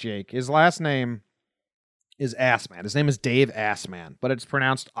guy, Jake, his last name is Assman. His name is Dave Assman, but it's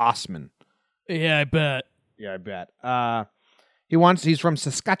pronounced Osman. Yeah, I bet. He's from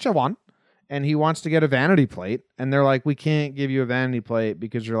Saskatchewan, and he wants to get a vanity plate, and they're like, we can't give you a vanity plate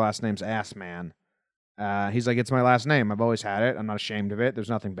because your last name's Assman. He's like, it's my last name. I've always had it. I'm not ashamed of it. There's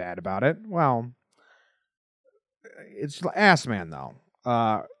nothing bad about it. Well, it's Assman, though.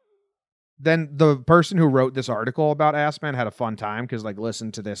 Then the person who wrote this article about Assman had a fun time because,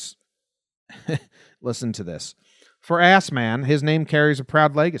 listen to this. Listen to this. For Assman, his name carries a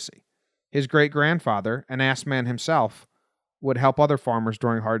proud legacy. His great-grandfather, an Assman himself, would help other farmers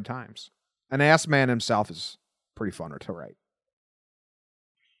during hard times. An Assman himself is pretty fun to write.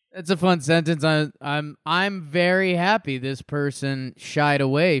 It's a fun sentence. I'm very happy this person shied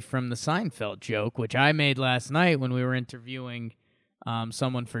away from the Seinfeld joke, which I made last night when we were interviewing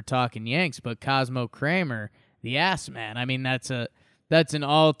someone for Talking Yanks. But Cosmo Kramer, the Assman, I mean that's an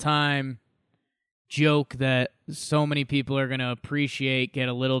all-time joke that so many people are going to appreciate, get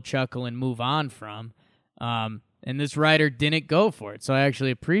a little chuckle, and move on from. And this writer didn't go for it, so I actually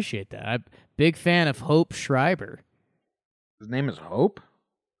appreciate that. I'm a big fan of Hope Schreiber. His name is Hope?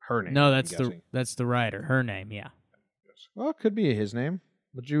 Her name? No, that's the writer. Her name, yeah. Well, it could be his name.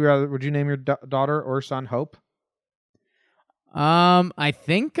 Would you name your daughter or son Hope? I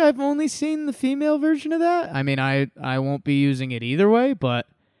think I've only seen the female version of that. I mean, I won't be using it either way, but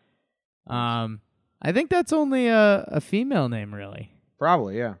I think that's only a female name, really.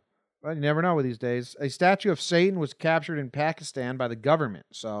 Probably, yeah. Well, you never know with these days. A statue of Satan was captured in Pakistan by the government,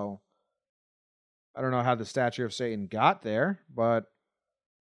 so I don't know how the statue of Satan got there, but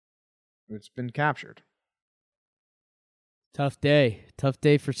it's been captured. Tough day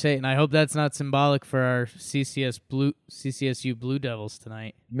for Satan. I hope that's not symbolic for our CCSU Blue Devils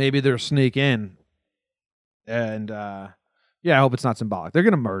tonight. Maybe they'll sneak in, and I hope it's not symbolic. They're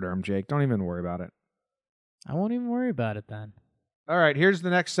gonna murder him, Jake. Don't even worry about it. I won't even worry about it then. All right, here's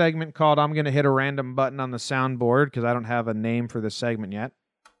the next segment called I'm going to hit a random button on the soundboard because I don't have a name for this segment yet.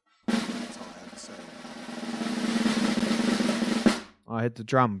 That's all I have to say. I'll hit the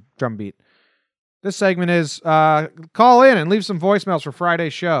drum beat. This segment is call in and leave some voicemails for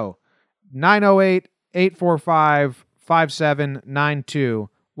Friday's show. 908-845-5792.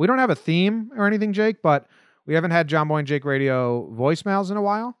 We don't have a theme or anything, Jake, but we haven't had John Boy and Jake Radio voicemails in a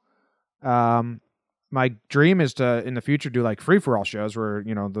while. My dream is to, in the future, do like free-for-all shows where,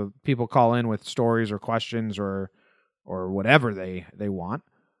 the people call in with stories or questions or whatever they want.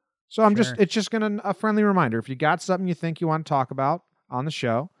 So it's just a friendly reminder. If you got something you think you want to talk about on the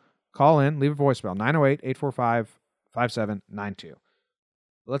show, call in, leave a voicemail, 908-845-5792.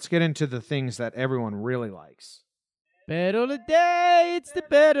 Let's get into the things that everyone really likes. Bet of the day, it's the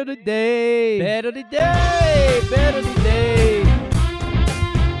bet of the day. Bet of the day, bet of the day.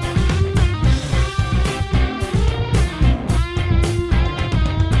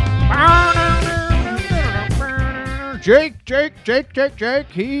 Jake.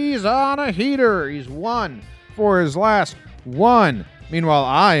 He's on a heater. He's 1 for his last 1. Meanwhile,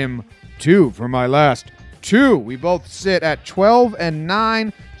 I am 2 for my last 2. We both sit at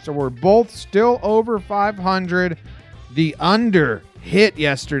 12-9, so we're both still over 500. The under hit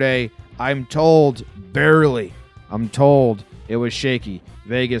yesterday, I'm told, barely. I'm told it was shaky.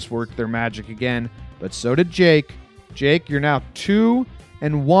 Vegas worked their magic again, but so did Jake. Jake, you're now 2-1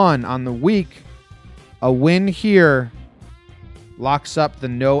 on the week. A win here locks up the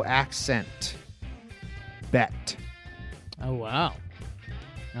no accent bet. Oh, wow.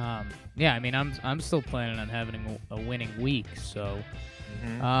 Yeah, I mean, I'm still planning on having a winning week, so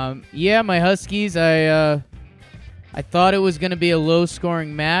yeah, my Huskies, I thought it was going to be a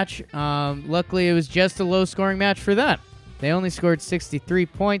low-scoring match. Luckily, it was just a low-scoring match for them. They only scored 63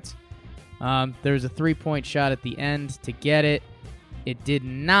 points. There was a 3-point shot at the end to get it. It did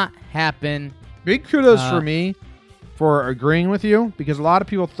not happen. Big kudos for me for agreeing with you, because a lot of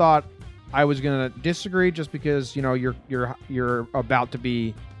people thought I was going to disagree just because, you're about to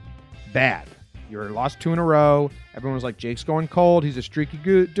be bad. You're lost 2 in a row. Everyone was like, Jake's going cold. He's a streaky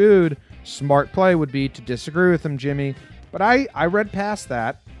dude. Smart play would be to disagree with him, Jimmy. But I read past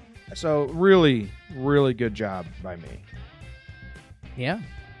that. So really, really good job by me. Yeah,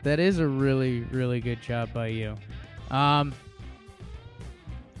 that is a really, really good job by you. I've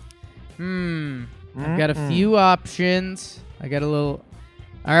got a few options. I got a little...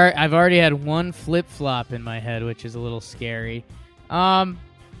 All right, I've already had one flip-flop in my head, which is a little scary.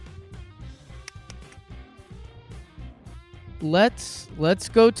 Let's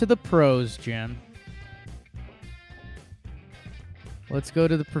go to the pros, Jim. Let's go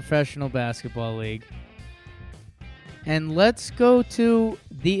to the Professional Basketball League. And let's go to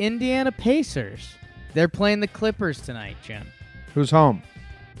the Indiana Pacers. They're playing the Clippers tonight, Jim. Who's home?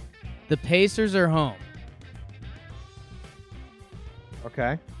 The Pacers are home.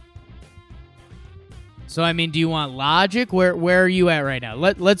 Okay. So, I mean, do you want logic? Where are you at right now?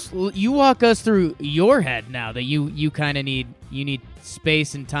 You walk us through your head now that you kind of need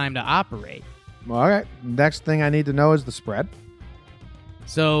space and time to operate. All right. Next thing I need to know is the spread.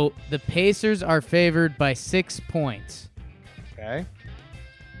 So the Pacers are favored by 6 points. Okay.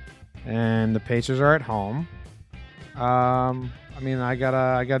 And the Pacers are at home. I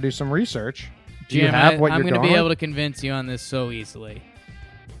gotta do some research. Do Jim, you have what I'm you're going to going be able to convince you on this so easily.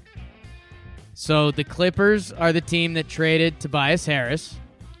 So the Clippers are the team that traded Tobias Harris.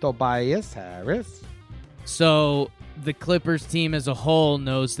 Tobias Harris. So the Clippers team as a whole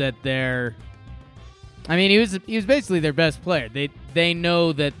knows that they're... I mean, he was basically their best player. They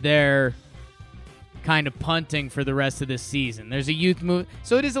know that they're kind of punting for the rest of the season. There's a youth move,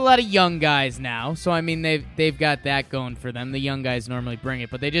 so it is a lot of young guys now. So I mean, they've got that going for them. The young guys normally bring it,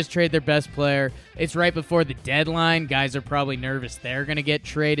 but they just trade their best player. It's right before the deadline. Guys are probably nervous they're going to get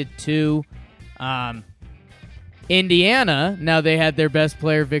traded too. Indiana, now they had their best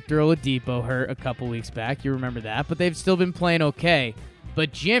player Victor Oladipo hurt a couple weeks back. You remember that, but they've still been playing okay.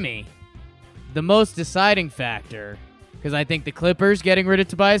 But Jimmy, the most deciding factor, because I think the Clippers getting rid of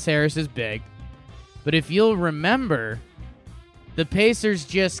Tobias Harris is big. But if you'll remember, the Pacers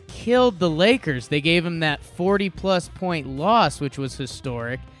just killed the Lakers. They gave them that 40-plus point loss, which was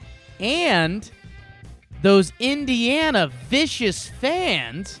historic. And those Indiana vicious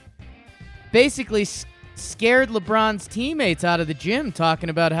fans basically scared LeBron's teammates out of the gym talking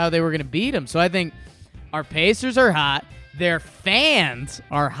about how they were going to beat him. So I think our Pacers are hot. Their fans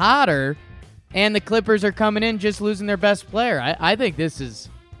are hotter. And the Clippers are coming in just losing their best player. I think this is...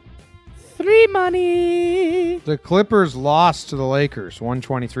 free money. The Clippers lost to the Lakers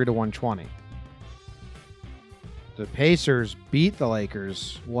 123-120. The Pacers beat the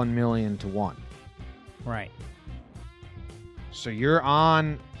Lakers 1,000,000-1. Right. So you're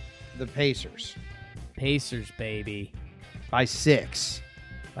on the Pacers. Pacers, baby. By 6.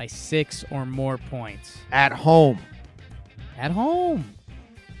 By 6 or more points. At home. At home.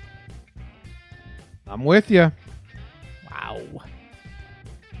 I'm with you. Wow.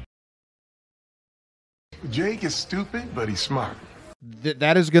 Jake is stupid, but he's smart.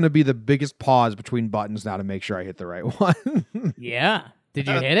 That is going to be the biggest pause between buttons now to make sure I hit the right one. Yeah. Did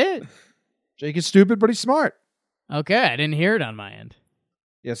you hit it? Jake is stupid, but he's smart. Okay, I didn't hear it on my end.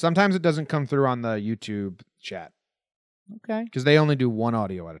 Yeah, sometimes it doesn't come through on the YouTube chat. Okay. Because they only do one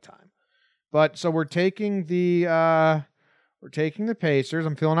audio at a time. But so we're taking the Pacers.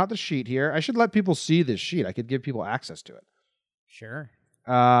 I'm filling out the sheet here. I should let people see this sheet. I could give people access to it. Sure.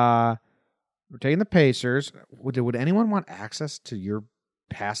 We're taking the Pacers. Would anyone want access to your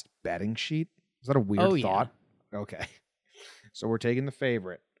past betting sheet? Is that a weird thought? Yeah. Okay. So we're taking the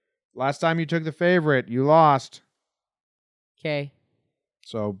favorite. Last time you took the favorite, you lost. Okay.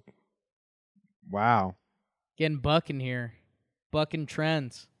 So, wow. Getting bucking here. Bucking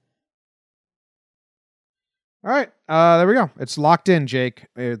trends. All right. There we go. It's locked in, Jake.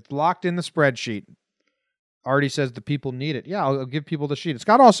 It's locked in the spreadsheet. Already says the people need it. Yeah, I'll give people the sheet. It's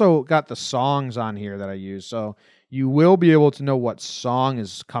also got the songs on here that I use. So you will be able to know what song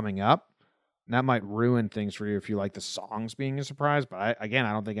is coming up. And that might ruin things for you if you like the songs being a surprise. But I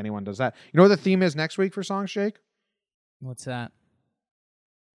don't think anyone does that. You know what the theme is next week for songs, Jake? What's that?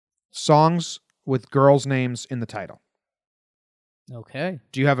 Songs with girls' names in the title. Okay.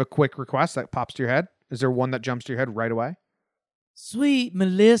 Do you have a quick request that pops to your head? Is there one that jumps to your head right away? Sweet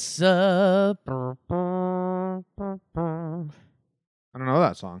Melissa. I don't know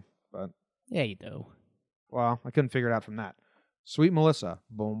that song, but... Yeah, you do. Well, I couldn't figure it out from that. Sweet Melissa.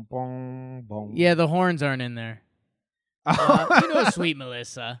 Boom, boom, boom. Yeah, the horns aren't in there. You know Sweet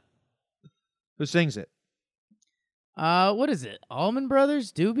Melissa. Who sings it? What is it? Allman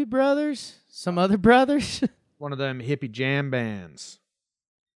Brothers? Doobie Brothers? Some other brothers? One of them hippie jam bands.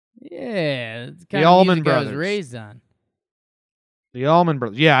 Yeah. It's The kind of Allman music Brothers. I was raised on. The Allman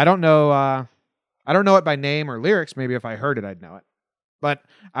Brothers. Yeah, I don't know. I don't know it by name or lyrics. Maybe if I heard it, I'd know it. But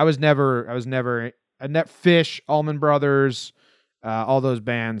I was never a net Fish, Allman Brothers, all those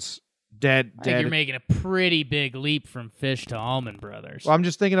bands. Dead. I think you're making a pretty big leap from Fish to Allman Brothers. Well, I'm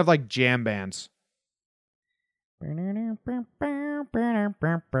just thinking of like jam bands. If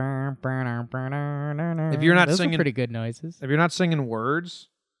you're not Those singing are pretty good noises. If you're not singing words,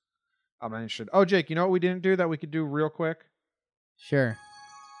 I should. Oh, Jake, you know what we didn't do that we could do real quick? Sure.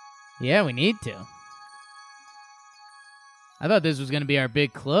 Yeah, we need to. I thought this was going to be our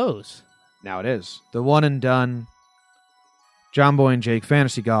big close. Now it is. The one and done John Boy and Jake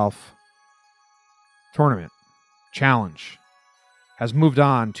Fantasy Golf Tournament Challenge has moved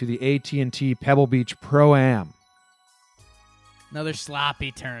on to the AT&T Pebble Beach Pro-Am. Another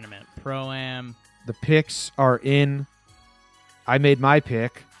sloppy tournament. Pro-Am. The picks are in. I made my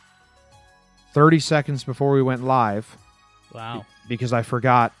pick 30 seconds before we went live. Wow. Because I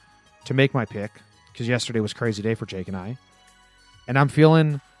forgot to make my pick because yesterday was a crazy day for Jake and I. And I'm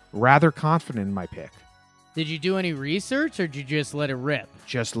feeling rather confident in my pick. Did you do any research or did you just let it rip?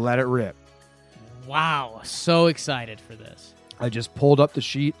 Just let it rip. Wow. So excited for this. I just pulled up the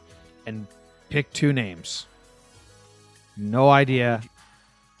sheet and picked two names. No idea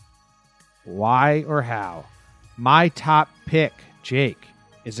why or how. My top pick, Jake,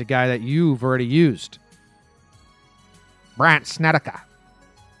 is a guy that you've already used. Brant Snedeker.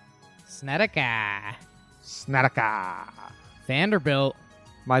 Snedeker. Vanderbilt.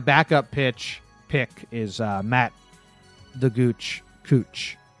 My backup pick is Matt the Gooch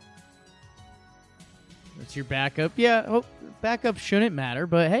Cooch. That's your backup? Yeah, backup shouldn't matter,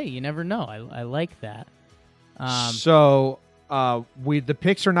 but hey, you never know. I like that. So the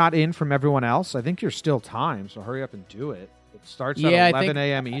picks are not in from everyone else. I think you're still time, so hurry up and do it. It starts at 11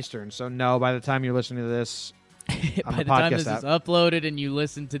 a.m. Eastern, so no, by the time you're listening to this, by the time this is uploaded and you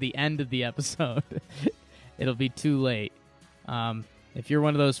listen to the end of the episode, it'll be too late. If you're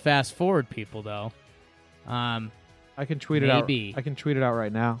one of those fast forward people, though, I can tweet maybe. it out. I can tweet it out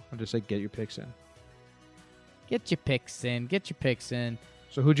right now. I'll just say, get your picks in. Get your picks in. Get your picks in.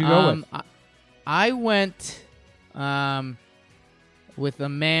 So who'd you go with? I went with a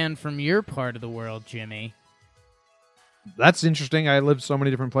man from your part of the world, Jimmy. That's interesting. I lived so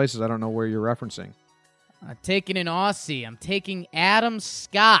many different places. I don't know where you're referencing. I'm taking an Aussie. I'm taking Adam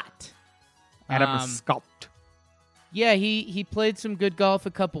Scott. Adam Scott. Yeah, he played some good golf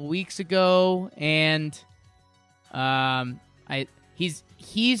a couple weeks ago, and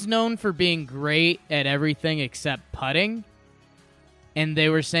he's known for being great at everything except putting. And they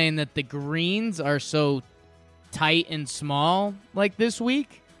were saying that the greens are so tight and small like this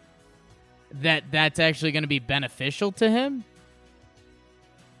week that's actually going to be beneficial to him.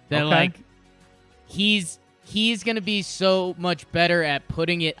 That okay. he's he's going to be so much better at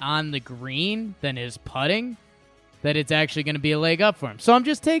putting it on the green than his putting that it's actually going to be a leg up for him. So I'm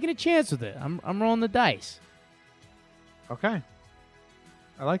just taking a chance with it. I'm rolling the dice. Okay.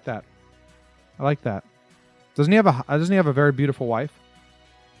 I like that. Doesn't he have a very beautiful wife?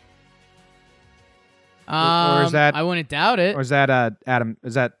 Or is that, I wouldn't doubt it. Or is that Adam?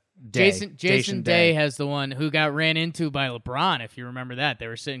 Is that Day? Jason Day has the one who got ran into by LeBron. If you remember that, they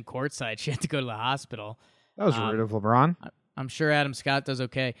were sitting courtside. She had to go to the hospital. That was rude of LeBron. I'm sure Adam Scott does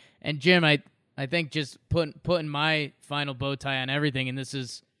okay. And Jim, I think just putting my final bow tie on everything, and this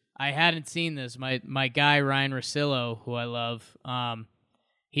is, I hadn't seen this. My guy Ryan Russillo, who I love,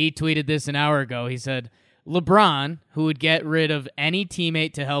 he tweeted this an hour ago. He said, LeBron, who would get rid of any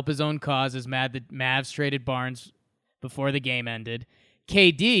teammate to help his own cause, is mad that Mavs traded Barnes before the game ended.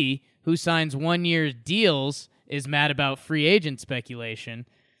 KD, who signs 1-year deals, is mad about free agent speculation.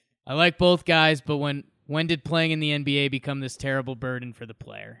 I like both guys, but when did playing in the NBA become this terrible burden for the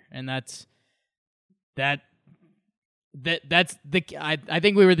player? And that's the I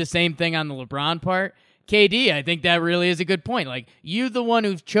think we were the same thing on the LeBron part. KD, I think that really is a good point. Like, you the one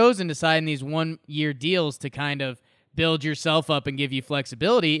who's chosen to sign these 1-year deals to kind of build yourself up and give you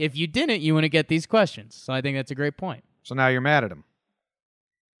flexibility. If you didn't, you wouldn't get these questions. So I think that's a great point. So now you're mad at him.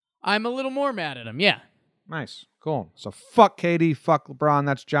 I'm a little more mad at him, yeah. Nice. Cool. So fuck KD, fuck LeBron.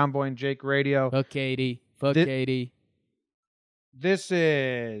 That's John Boy and Jake Radio. Fuck KD. Fuck KD. This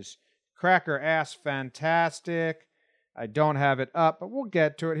is Cracker Ass Fantastic. I don't have it up, but we'll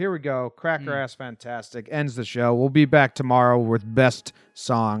get to it. Here we go. Cracker Ass Fantastic ends the show. We'll be back tomorrow with best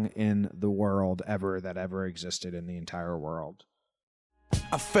song in the world ever that ever existed in the entire world.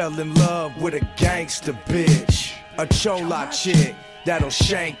 I fell in love with a gangster bitch, a chola chick that'll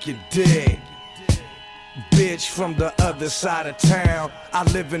shank your dick. Bitch from the other side of town. I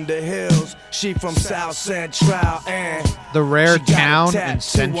live in the hills. She from South Central and the rare town in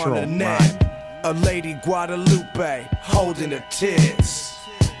Central. A lady Guadalupe holding her tits.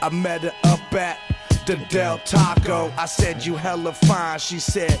 I met her up at the Del Taco. I said, you hella fine. She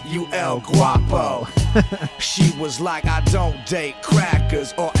said, you El Guapo. She was like, I don't date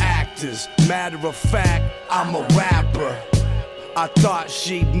crackers or actors. Matter of fact, I'm a rapper. I thought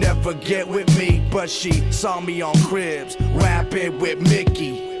she'd never get with me, but she saw me on Cribs, rapping with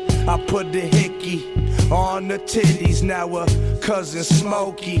Mickey. I put the hickey on the titties, now her cousin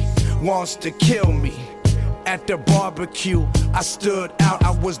Smokey wants to kill me. At the barbecue, I stood out,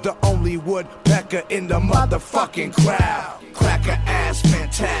 I was the only woodpecker in the motherfucking crowd. Cracker ass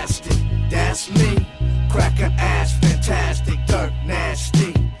fantastic, that's me. Cracker ass fantastic, dirt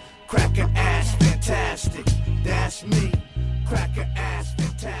nasty. Cracker ass fantastic, that's me. Cracker ass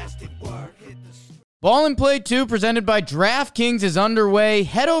fantastic work. Ball and Play 2, presented by DraftKings, is underway.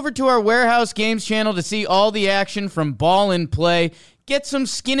 Head over to our Warehouse Games channel to see all the action from Ball and Play. Get some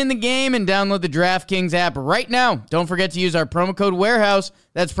skin in the game and download the DraftKings app right now. Don't forget to use our promo code Warehouse.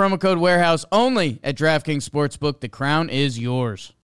 That's promo code Warehouse only at DraftKings Sportsbook. The crown is yours.